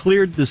yesterday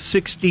cleared the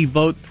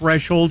 60-vote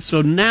threshold,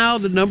 so now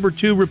the number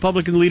 2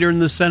 Republican leader in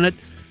the Senate,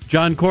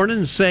 John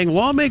Cornyn, is saying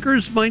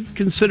lawmakers might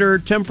consider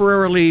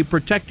temporarily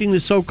protecting the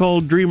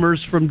so-called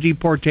dreamers from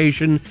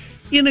deportation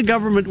in a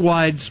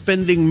government-wide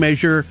spending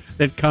measure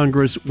that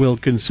Congress will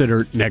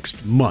consider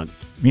next month.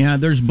 Yeah,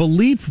 there's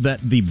belief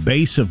that the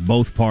base of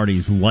both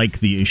parties like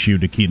the issue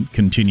to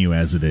continue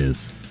as it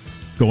is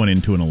going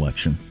into an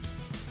election.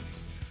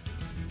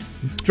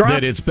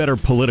 That it's better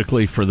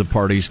politically for the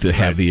parties to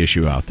have the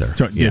issue out there.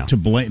 So, to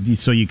blame,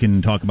 so you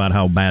can talk about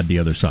how bad the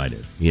other side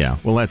is. Yeah,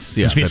 well, that's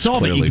if you that's solve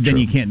clearly it, then true.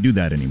 you can't do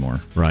that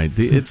anymore. Right.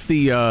 It's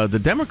the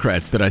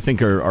Democrats that I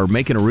think are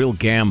making a real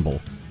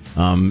gamble,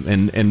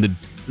 and the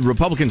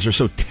Republicans are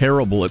so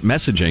terrible at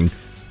messaging.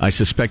 I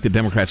suspect the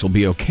Democrats will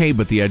be okay,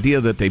 but the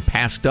idea that they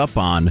passed up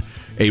on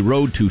a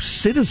road to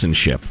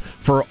citizenship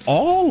for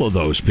all of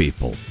those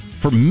people.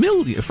 For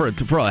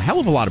a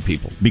hell of a lot of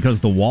people, because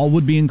the wall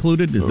would be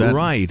included. Is that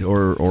right?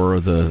 Or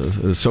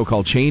the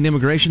so-called chain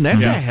immigration?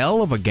 That's a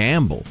hell of a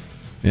gamble,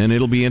 and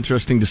it'll be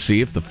interesting to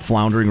see if the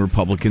floundering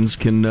Republicans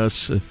can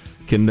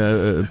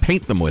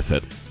paint them with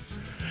it.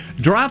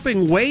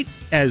 Dropping weight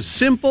as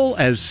simple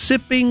as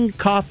sipping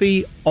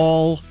coffee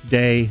all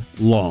day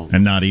long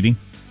and not eating.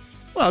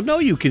 Well, no,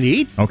 you can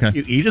eat. Okay,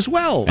 you eat as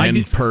well,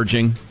 and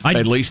purging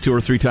at least 2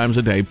 or 3 times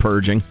a day.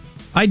 Purging.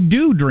 I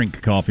do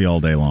drink coffee all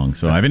day long,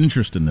 so I have an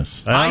interest in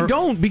this. I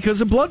don't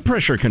because of blood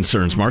pressure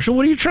concerns, Marshall.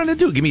 What are you trying to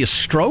do? Give me a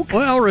stroke?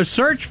 Well,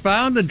 research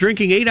found that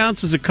drinking 8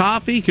 ounces of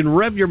coffee can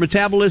rev your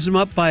metabolism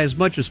up by as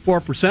much as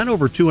 4%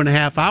 over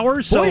 2.5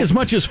 hours. Boy, as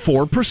much as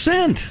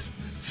 4%.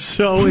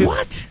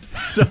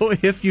 So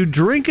if you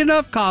drink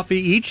enough coffee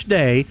each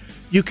day,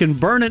 you can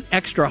burn an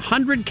extra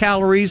 100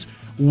 calories,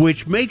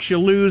 which makes you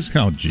lose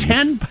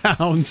 10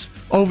 pounds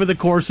over the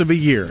course of a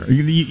year.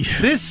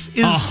 This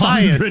is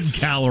 100 science.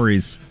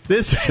 Calories.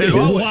 This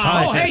is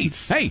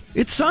science. Hey,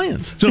 it's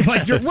science. So if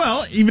I drink,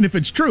 even if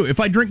it's true, if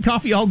I drink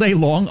coffee all day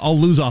long, I'll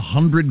lose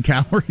 100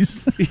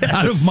 calories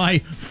out of my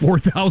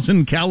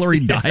 4,000 calorie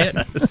diet.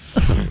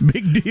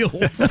 Big deal.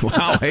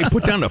 Wow. Hey,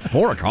 put down the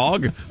fork,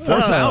 hog.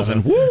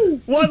 4,000.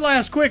 Woo. One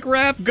last quick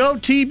wrap. Go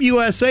Team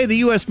USA. The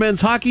U.S.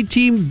 men's hockey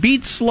team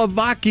beat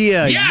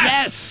Slovakia.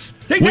 Yes.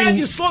 Take that,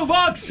 you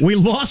Slovaks! We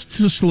lost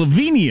to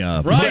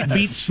Slovenia, right? But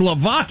beat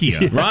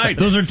Slovakia, right?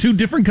 Those are 2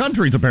 different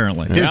countries,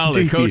 apparently. Well,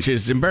 the coach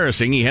is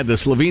embarrassing. He had the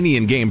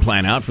Slovenian game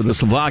plan out for the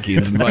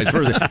Slovakians and vice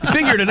versa. He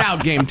figured it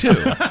out, game 2.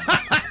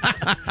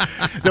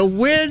 The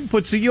win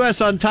puts the U.S.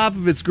 on top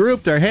of its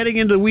group. They're heading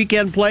into the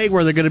weekend play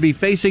where they're going to be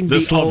facing the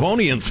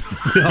Slavonians.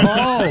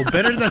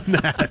 Better than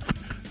that.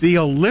 The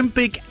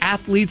Olympic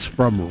athletes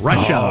from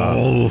Russia.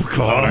 Oh,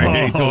 God, I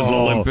hate those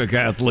Olympic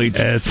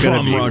athletes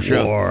from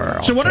Russia. War.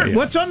 So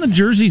what's on the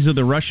jerseys of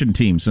the Russian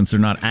team, since they're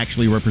not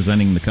actually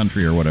representing the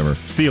country or whatever?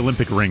 It's the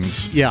Olympic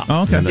rings. Yeah.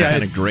 Oh, okay. And they're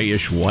kind of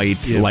grayish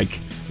white,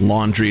 like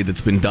laundry that's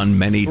been done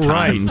many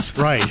times.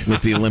 Right.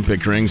 With the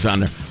Olympic rings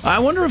on there. I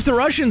wonder if the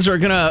Russians are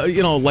going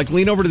to,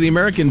 lean over to the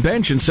American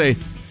bench and say,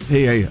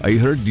 hey, I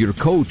heard your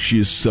coach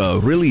is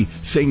really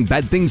saying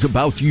bad things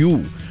about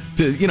you.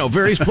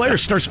 various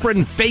players start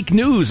spreading fake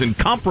news and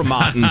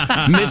compromise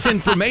and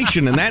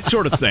misinformation and that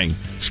sort of thing.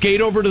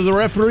 Skate over to the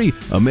referee.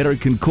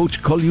 American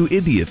coach call you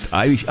idiot.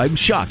 I'm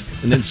shocked.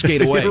 And then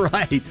skate away.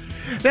 Right.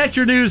 That's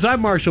your news.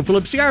 I'm Marshall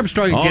Phillips, the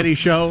Armstrong and Getty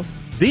Show,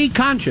 the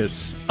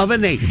conscience of a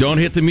nation. Don't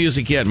hit the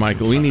music yet,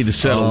 Michael. We need to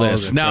settle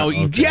this. Now,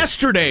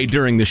 yesterday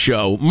during the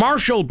show,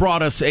 Marshall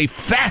brought us a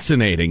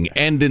fascinating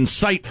and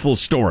insightful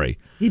story.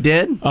 He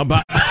did?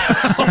 About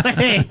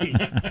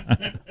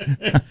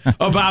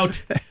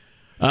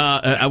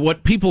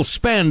what people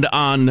spend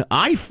on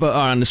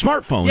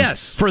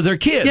smartphones for their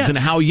kids and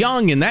how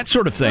young and that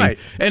sort of thing. Right.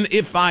 And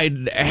if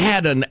I'd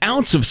had an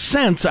ounce of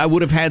sense, I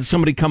would have had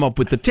somebody come up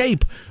with the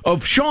tape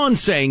of Sean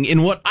saying,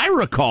 in what I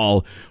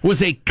recall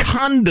was a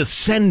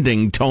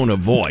condescending tone of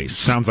voice.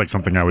 Sounds like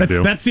something I would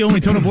do. That's the only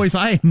tone of voice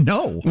I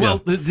know.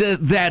 Well,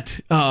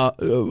 yes,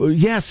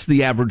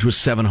 the average was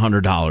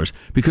 $700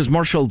 because,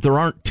 Marshall, there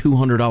aren't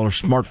 $200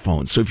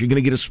 smartphones. So if you're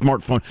going to get a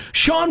smartphone,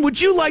 Sean, would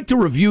you like to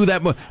review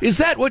that? Is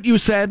that what you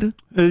said?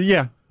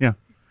 Yeah.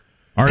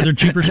 Are there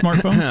cheaper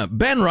smartphones?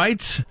 Ben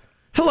writes,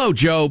 "Hello,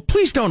 Joe.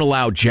 Please don't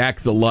allow Jack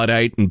the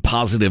Luddite and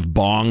Positive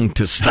Bong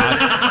to stop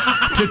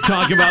to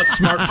talk about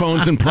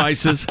smartphones and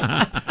prices.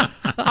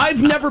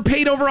 I've never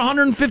paid over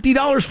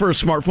 $150 for a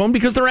smartphone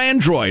because they're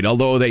Android.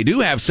 Although they do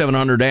have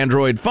 700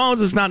 Android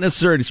phones, it's not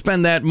necessary to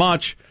spend that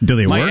much. Do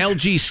they My work?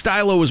 LG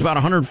Stylo was about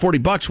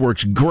 $140.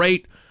 Works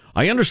great.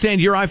 I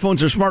understand your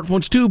iPhones are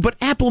smartphones too, but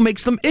Apple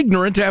makes them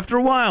ignorant after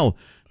a while.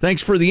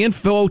 Thanks for the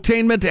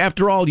infotainment.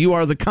 After all, you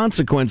are the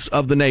consequence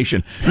of the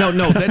nation."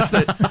 No, that's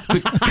the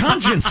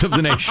conscience of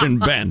the nation,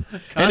 Ben.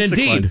 And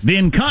indeed, the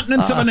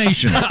incontinence of a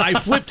nation. I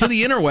flipped to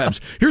the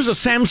interwebs. Here's a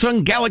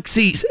Samsung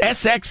Galaxy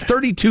SX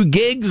 32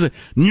 gigs,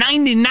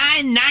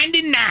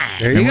 $99.99.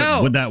 There you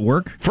go. Would that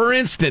work? For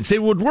instance,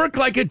 it would work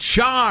like a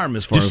charm,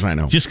 as far as I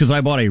know. Just because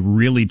I bought a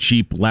really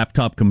cheap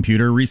laptop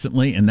computer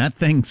recently, and that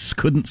thing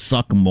couldn't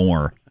suck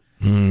more.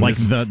 Like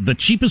the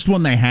cheapest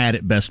one they had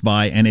at Best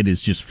Buy, and it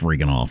is just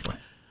freaking awful.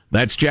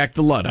 That's Jack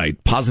the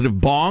Luddite.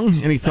 Positive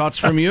Bong, any thoughts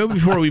from you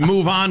before we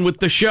move on with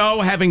the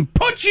show, having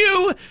put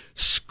you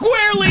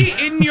squarely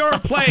in your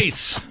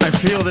place? I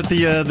feel that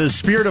the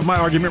spirit of my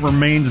argument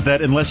remains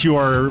that unless you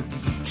are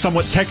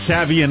somewhat tech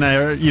savvy and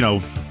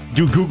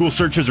do Google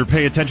searches or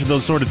pay attention to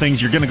those sort of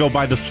things, you're going to go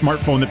buy the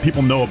smartphone that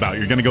people know about.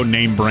 You're going to go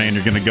name brand.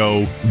 You're going to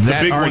go the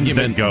big ones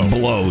that go.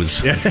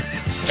 Blows. Yeah.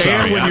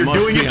 And when you're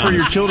doing it for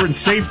your children's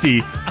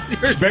safety,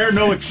 spare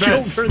no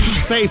expense. Children's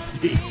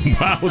safety.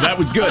 Wow, that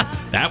was good.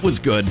 That was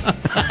good.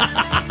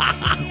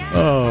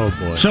 Oh,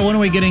 boy. So when are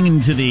we getting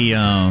into the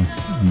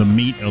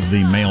meat of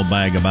the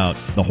mailbag about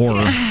the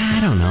horror? I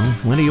don't know.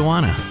 When do you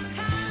want to?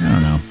 I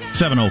don't know.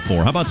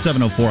 7:04. How about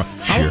 7:04?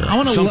 Sure. I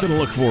wanna something to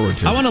look forward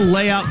to. I want to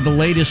lay out the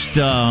latest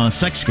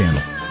sex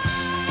scandal.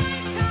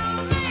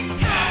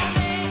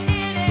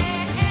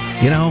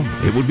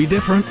 It would be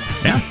different.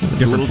 Yeah.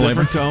 A little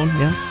flavor. different tone.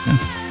 Yeah.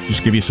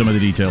 Just give you some of the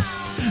details.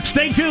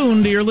 Stay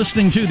tuned. You're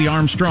listening to the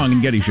Armstrong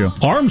and Getty Show.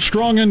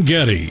 Armstrong and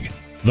Getty,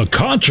 the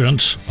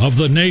conscience of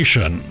the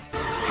nation.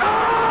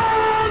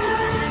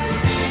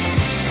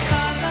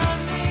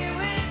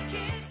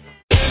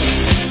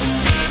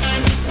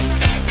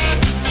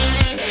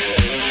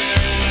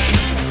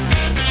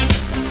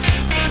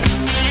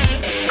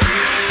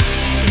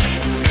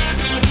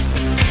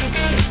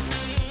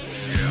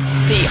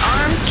 The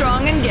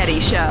Armstrong and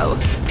Getty Show.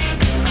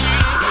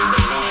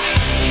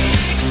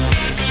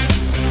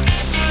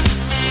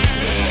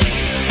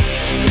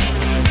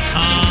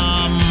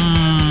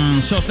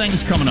 So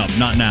things coming up,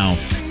 not now.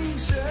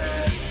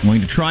 I'm going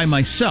to try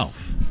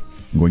myself.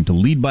 I'm going to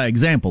lead by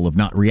example of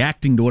not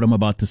reacting to what I'm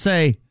about to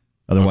say.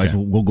 Otherwise,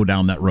 we'll go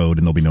down that road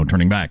and there'll be no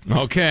turning back.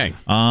 Okay.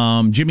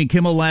 Jimmy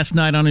Kimmel last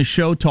night on his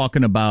show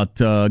talking about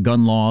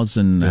gun laws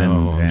and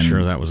I'm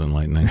sure that was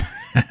enlightening.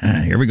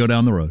 Here we go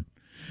down the road.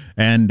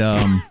 And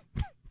and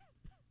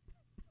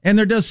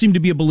there does seem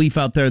to be a belief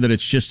out there that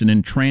it's just an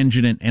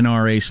intransigent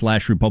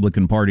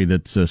NRA/Republican Party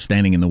that's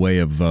standing in the way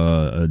of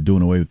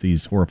doing away with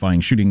these horrifying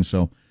shootings.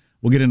 So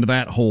we'll get into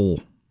that whole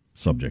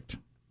subject.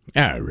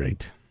 All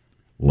right.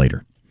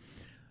 Later.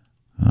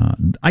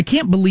 I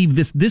can't believe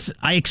this.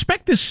 I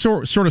expect this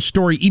sort of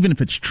story, even if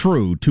it's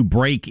true, to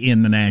break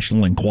in the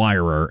National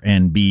Enquirer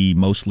and be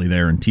mostly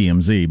there in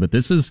TMZ. But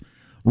this is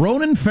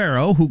Ronan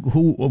Farrow,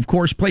 who of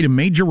course played a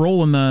major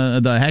role in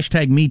the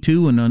hashtag Me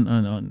Too,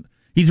 and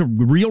he's a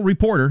real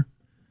reporter.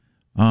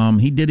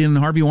 He did in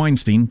Harvey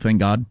Weinstein, thank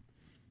God.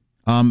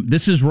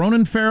 This is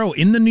Ronan Farrow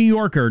in the New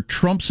Yorker,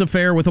 Trump's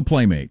affair with a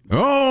playmate.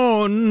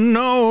 Oh,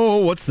 no.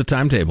 What's the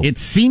timetable? It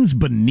seems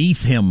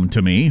beneath him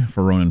to me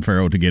for Ronan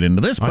Farrow to get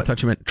into this. I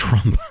thought you meant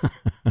Trump.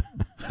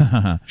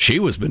 She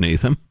was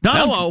beneath him.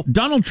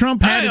 Donald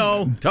Trump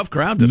had tough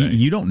crowd today.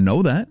 You don't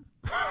know that?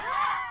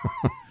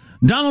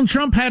 Donald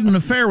Trump had an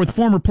affair with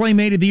former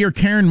Playmate of the Year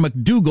Karen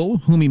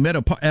McDougal, whom he met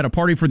at a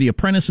party for The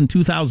Apprentice in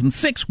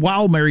 2006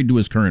 while married to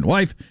his current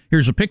wife.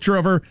 Here's a picture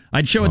of her.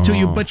 I'd show it to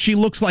you, but she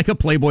looks like a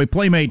Playboy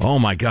Playmate. Oh,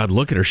 my God,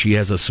 look at her. She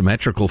has a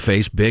symmetrical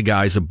face, big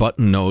eyes, a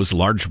button nose,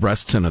 large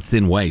breasts, and a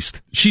thin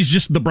waist. She's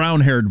just the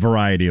brown-haired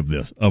variety of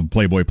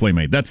Playboy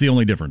Playmate. That's the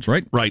only difference,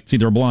 right? Right. It's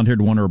either a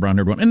blonde-haired one or a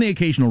brown-haired one, and the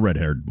occasional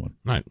red-haired one.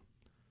 Right.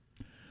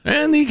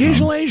 And the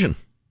occasional Asian.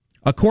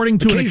 According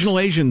to Occasional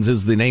Asians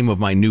is the name of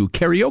my new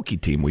karaoke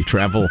team. We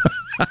travel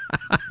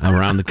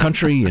around the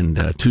country,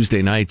 and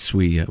Tuesday nights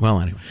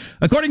anyway.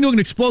 According to an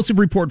explosive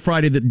report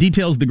Friday that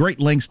details the great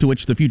lengths to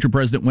which the future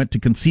president went to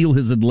conceal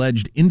his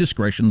alleged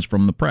indiscretions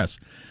from the press.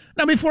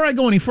 Now, before I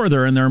go any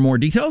further, and there are more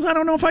details, I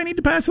don't know if I need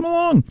to pass them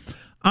along.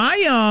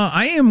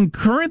 I am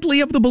currently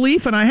of the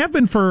belief, and I have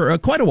been for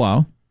quite a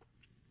while,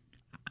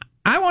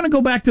 I want to go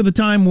back to the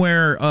time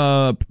where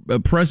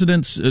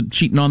presidents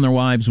cheating on their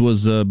wives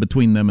was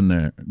between them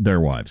and their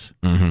wives.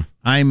 Mm-hmm.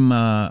 I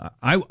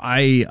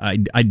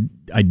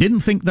didn't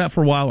think that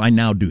for a while. I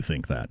now do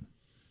think that.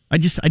 I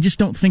just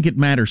don't think it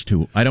matters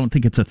to. I don't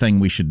think it's a thing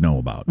we should know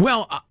about.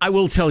 Well, I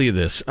will tell you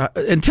this,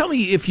 and tell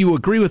me if you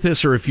agree with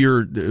this or if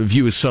your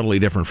view is subtly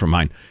different from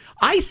mine.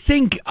 I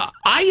think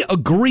I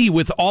agree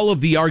with all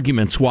of the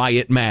arguments why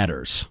it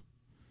matters.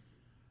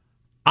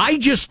 I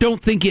just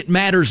don't think it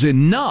matters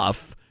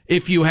enough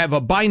if you have a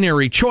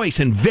binary choice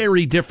and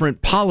very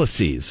different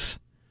policies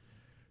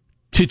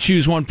to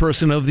choose one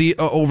person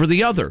over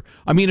the other.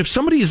 I mean, if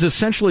somebody is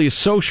essentially a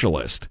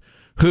socialist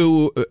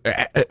who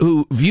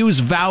views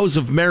vows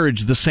of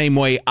marriage the same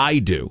way I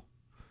do,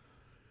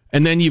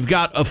 and then you've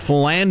got a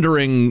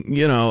philandering,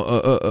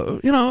 a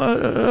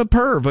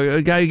perv,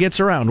 a guy who gets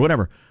around,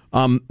 whatever,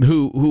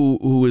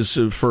 who is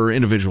for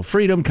individual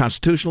freedom,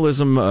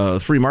 constitutionalism,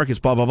 free markets,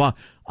 blah blah blah.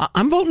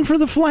 I'm voting for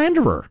the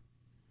philanderer.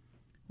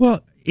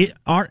 Well,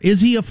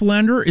 is he a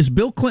philanderer? Is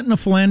Bill Clinton a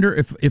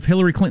philanderer if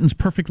Hillary Clinton's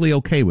perfectly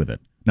okay with it?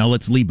 Now,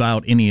 let's leave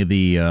out any of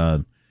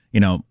the,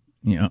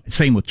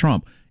 same with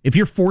Trump. If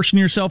you're forcing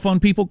yourself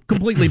on people,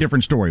 completely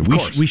different story.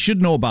 We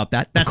should know about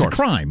that. That's a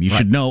crime. You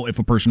should know if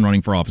a person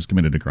running for office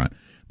committed a crime.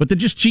 But they're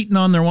just cheating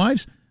on their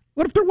wives?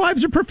 What if their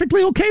wives are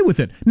perfectly okay with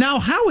it? Now,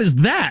 how is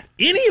that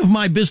any of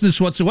my business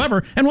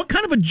whatsoever? And what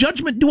kind of a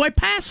judgment do I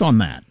pass on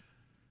that?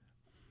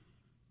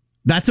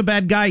 That's a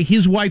bad guy.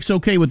 His wife's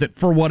okay with it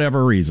for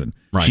whatever reason.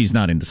 Right. She's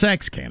not into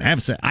sex, can't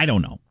have sex. I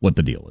don't know what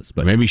the deal is.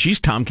 But maybe she's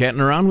tomcatting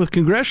around with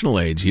congressional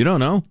aides. You don't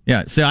know.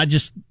 Yeah, so I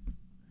don't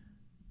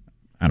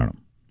know.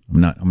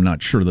 I'm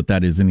not sure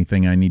that is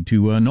anything I need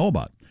to know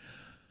about.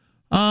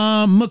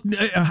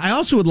 I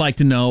also would like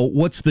to know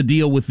what's the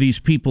deal with these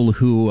people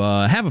who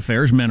have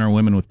affairs, men or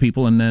women, with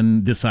people, and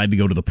then decide to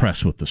go to the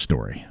press with the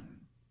story.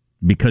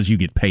 Because you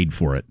get paid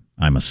for it,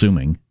 I'm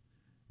assuming,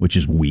 which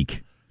is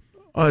weak.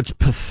 Oh, it's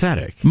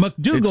pathetic.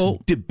 McDougal,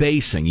 it's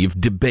debasing. You've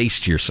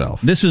debased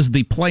yourself. This is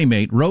the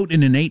Playmate, wrote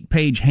in an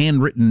 8-page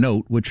handwritten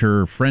note, which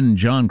her friend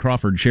John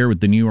Crawford shared with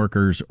the New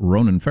Yorker's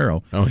Ronan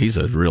Farrow. Oh, he's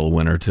a real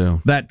winner,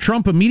 too. That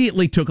Trump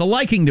immediately took a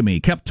liking to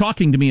me, kept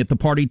talking to me at the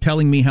party,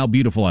 telling me how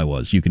beautiful I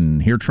was. You can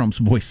hear Trump's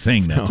voice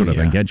saying that sort of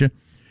thing, can't you?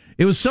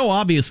 It was so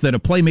obvious that a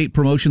Playmate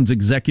Promotions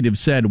executive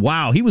said,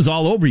 "Wow, he was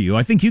all over you.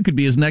 I think you could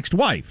be his next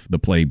wife," the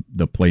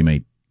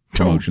Playmate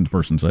Promotions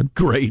person said.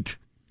 Great.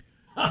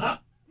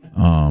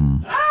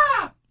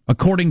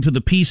 According to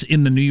the piece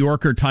in the New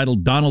Yorker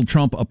titled "Donald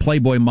Trump, a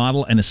Playboy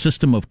Model and a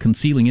System of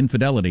Concealing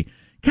Infidelity."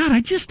 God,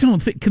 I just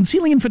don't think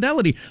concealing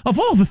infidelity, of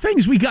all the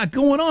things we got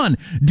going on,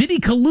 did he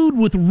collude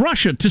with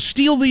Russia to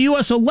steal the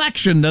U.S.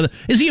 election?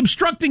 Is he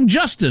obstructing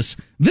justice?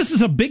 This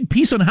is a big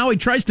piece on how he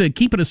tries to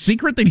keep it a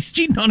secret that he's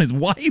cheating on his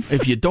wife.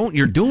 If you don't,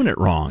 you're doing it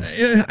wrong.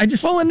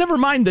 And never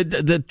mind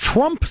the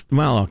Trump.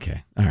 Well,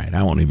 okay. All right.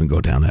 I won't even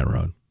go down that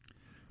road.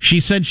 She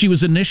said she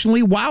was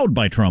initially wowed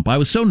by Trump. "I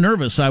was so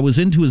nervous. I was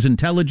into his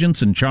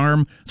intelligence and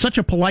charm. Such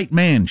a polite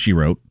man," she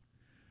wrote.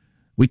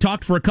 "We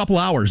talked for a couple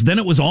hours. Then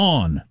it was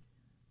on.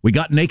 We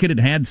got naked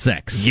and had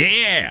sex."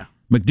 Yeah.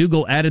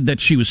 McDougal added that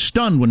she was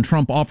stunned when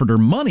Trump offered her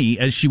money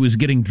as she was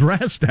getting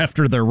dressed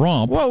after their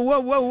romp.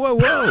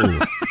 Whoa.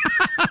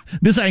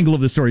 This angle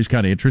of the story is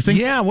kind of interesting.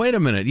 Yeah, wait a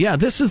minute. Yeah,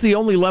 this is the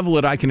only level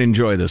that I can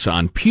enjoy this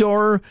on.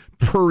 Pure,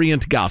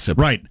 prurient gossip.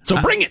 Right.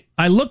 So bring it.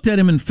 I looked at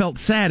him and felt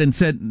sad and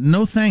said,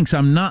 "No thanks,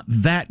 I'm not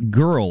that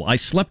girl. I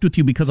slept with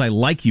you because I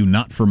like you,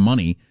 not for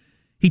money."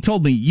 He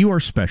told me, "You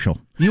are special."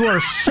 You are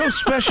so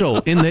special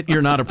in that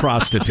you're not a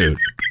prostitute.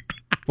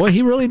 Well,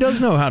 he really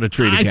does know how to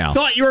treat a gal. I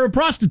thought you were a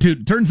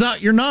prostitute. Turns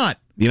out you're not.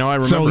 You know, I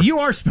remember. So you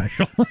are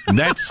special.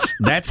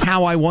 That's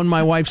how I won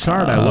my wife's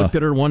heart. I looked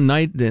at her one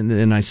night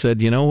and I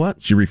said, "You know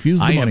what?" She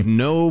refused the money. I have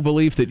no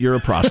belief that you're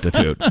a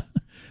prostitute.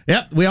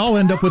 Yep, we all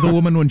end up with a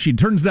woman when she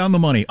turns down the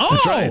money. Oh,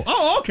 that's right.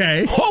 Oh,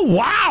 okay. Oh,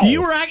 wow.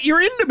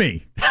 You're into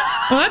me.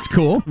 Well, that's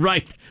cool.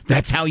 Right.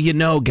 That's how you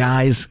know,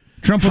 guys.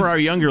 Trump, for our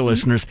younger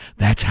listeners,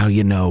 that's how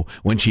you know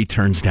when she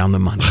turns down the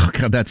money. Oh,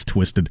 God, that's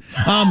twisted.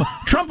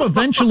 Trump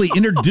eventually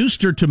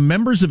introduced her to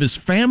members of his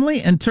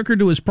family and took her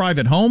to his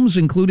private homes,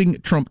 including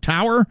Trump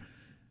Tower,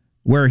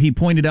 where he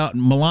pointed out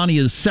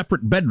Melania's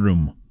separate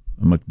bedroom.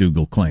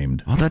 McDougal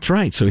claimed. Oh, that's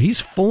right. So he's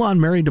full on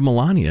married to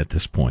Melania at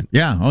this point.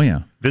 Yeah. Oh,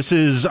 yeah. This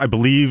is, I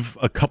believe,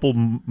 a couple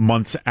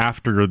months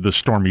after the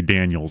Stormy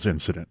Daniels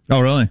incident. Oh,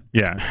 really?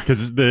 Yeah,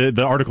 because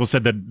the article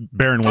said that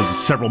Barron was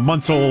several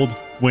months old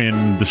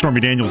when the Stormy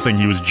Daniels thing,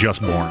 he was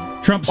just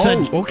born. Trump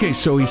said... Oh, okay,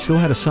 so he still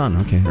had a son.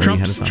 Okay.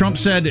 Trump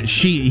said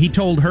he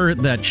told her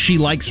that she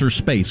likes her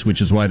space, which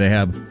is why they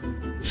have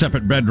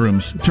separate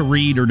bedrooms to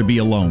read or to be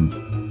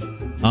alone.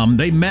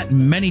 They met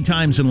many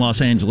times in Los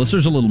Angeles.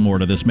 There's a little more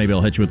to this. Maybe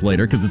I'll hit you with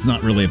later because it's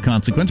not really of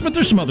consequence. But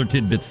there's some other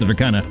tidbits that are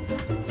kind of,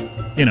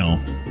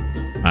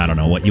 I don't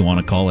know what you want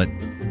to call it.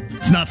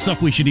 It's not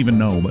stuff we should even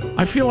know. But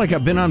I feel like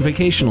I've been on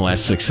vacation the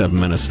last 6-7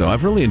 minutes, though.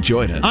 I've really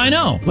enjoyed it. I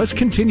know. Let's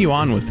continue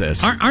on with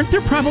this. Aren't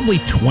there probably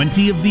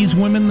 20 of these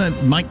women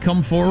that might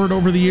come forward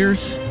over the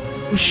years?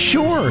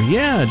 Sure,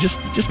 yeah.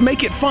 Just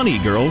make it funny,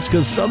 girls,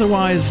 because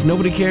otherwise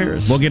nobody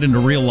cares. We'll get into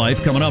real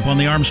life coming up on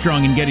the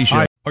Armstrong and Getty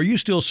Show. Are you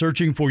still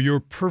searching for your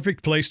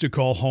perfect place to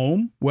call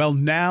home? Well,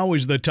 now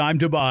is the time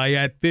to buy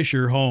at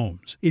Fisher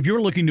Homes. If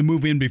you're looking to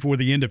move in before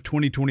the end of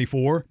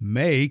 2024,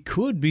 May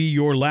could be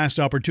your last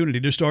opportunity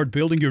to start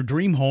building your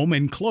dream home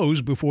and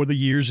close before the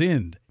year's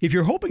end. If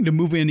you're hoping to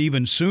move in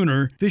even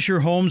sooner,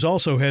 Fisher Homes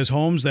also has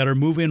homes that are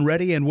move-in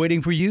ready and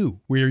waiting for you,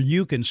 where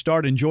you can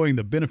start enjoying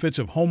the benefits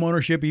of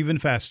homeownership even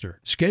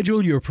faster.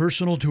 Schedule your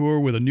personal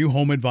tour with a new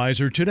home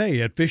advisor today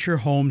at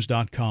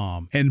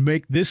FisherHomes.com and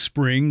make this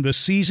spring the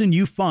season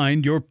you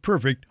find your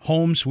perfect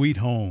home sweet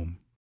home.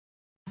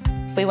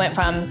 We went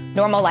from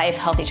normal life,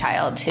 healthy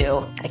child to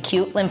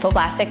acute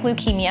lymphoblastic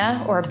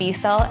leukemia or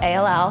B-cell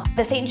ALL.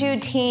 The St.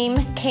 Jude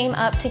team came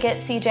up to get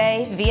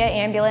CJ via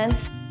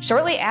ambulance.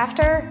 Shortly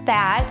after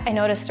that, I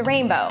noticed a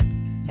rainbow.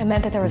 It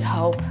meant that there was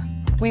hope.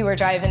 We were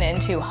driving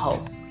into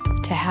hope.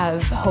 To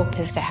have hope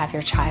is to have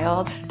your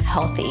child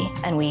healthy,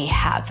 and we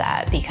have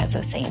that because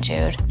of St.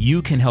 Jude.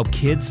 You can help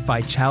kids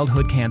fight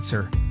childhood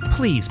cancer.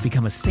 Please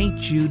become a St.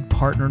 Jude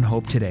Partner in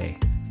Hope today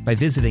by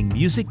visiting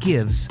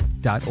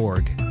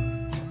musicgives.org.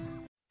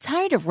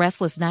 Tired of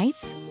restless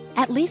nights?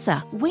 At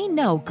Leesa, we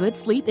know good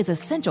sleep is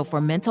essential for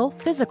mental,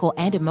 physical,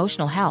 and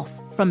emotional health.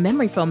 From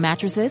memory foam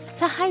mattresses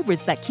to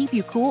hybrids that keep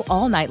you cool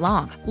all night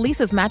long,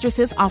 Leesa's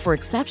mattresses offer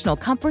exceptional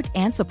comfort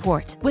and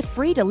support with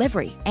free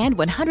delivery and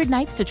 100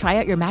 nights to try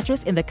out your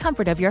mattress in the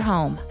comfort of your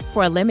home.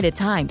 For a limited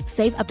time,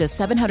 save up to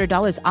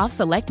 $700 off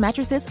select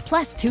mattresses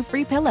plus 2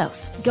 free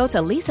pillows. Go to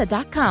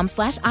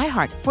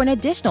leesa.com/iHeart for an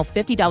additional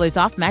 $50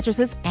 off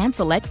mattresses and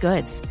select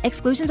goods.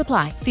 Exclusions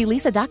apply. See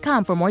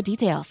leesa.com for more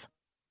details.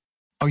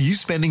 Are you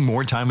spending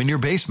more time in your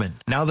basement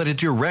now that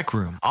it's your rec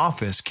room,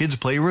 office, kids'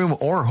 playroom,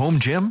 or home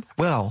gym?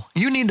 Well,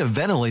 you need to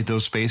ventilate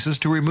those spaces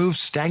to remove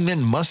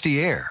stagnant,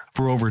 musty air.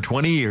 For over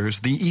 20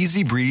 years, the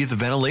Easy Breathe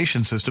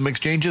ventilation system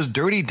exchanges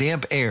dirty,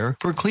 damp air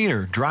for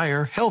cleaner,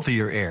 drier,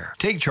 healthier air.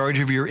 Take charge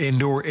of your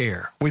indoor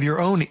air with your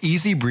own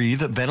Easy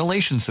Breathe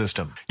ventilation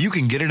system. You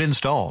can get it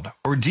installed,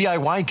 or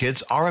DIY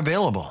kits are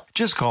available.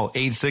 Just call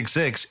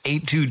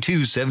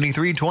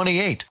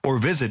 866-822-7328 or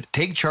visit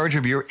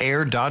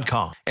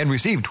takechargeofyourair.com and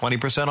receive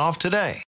 20% off today.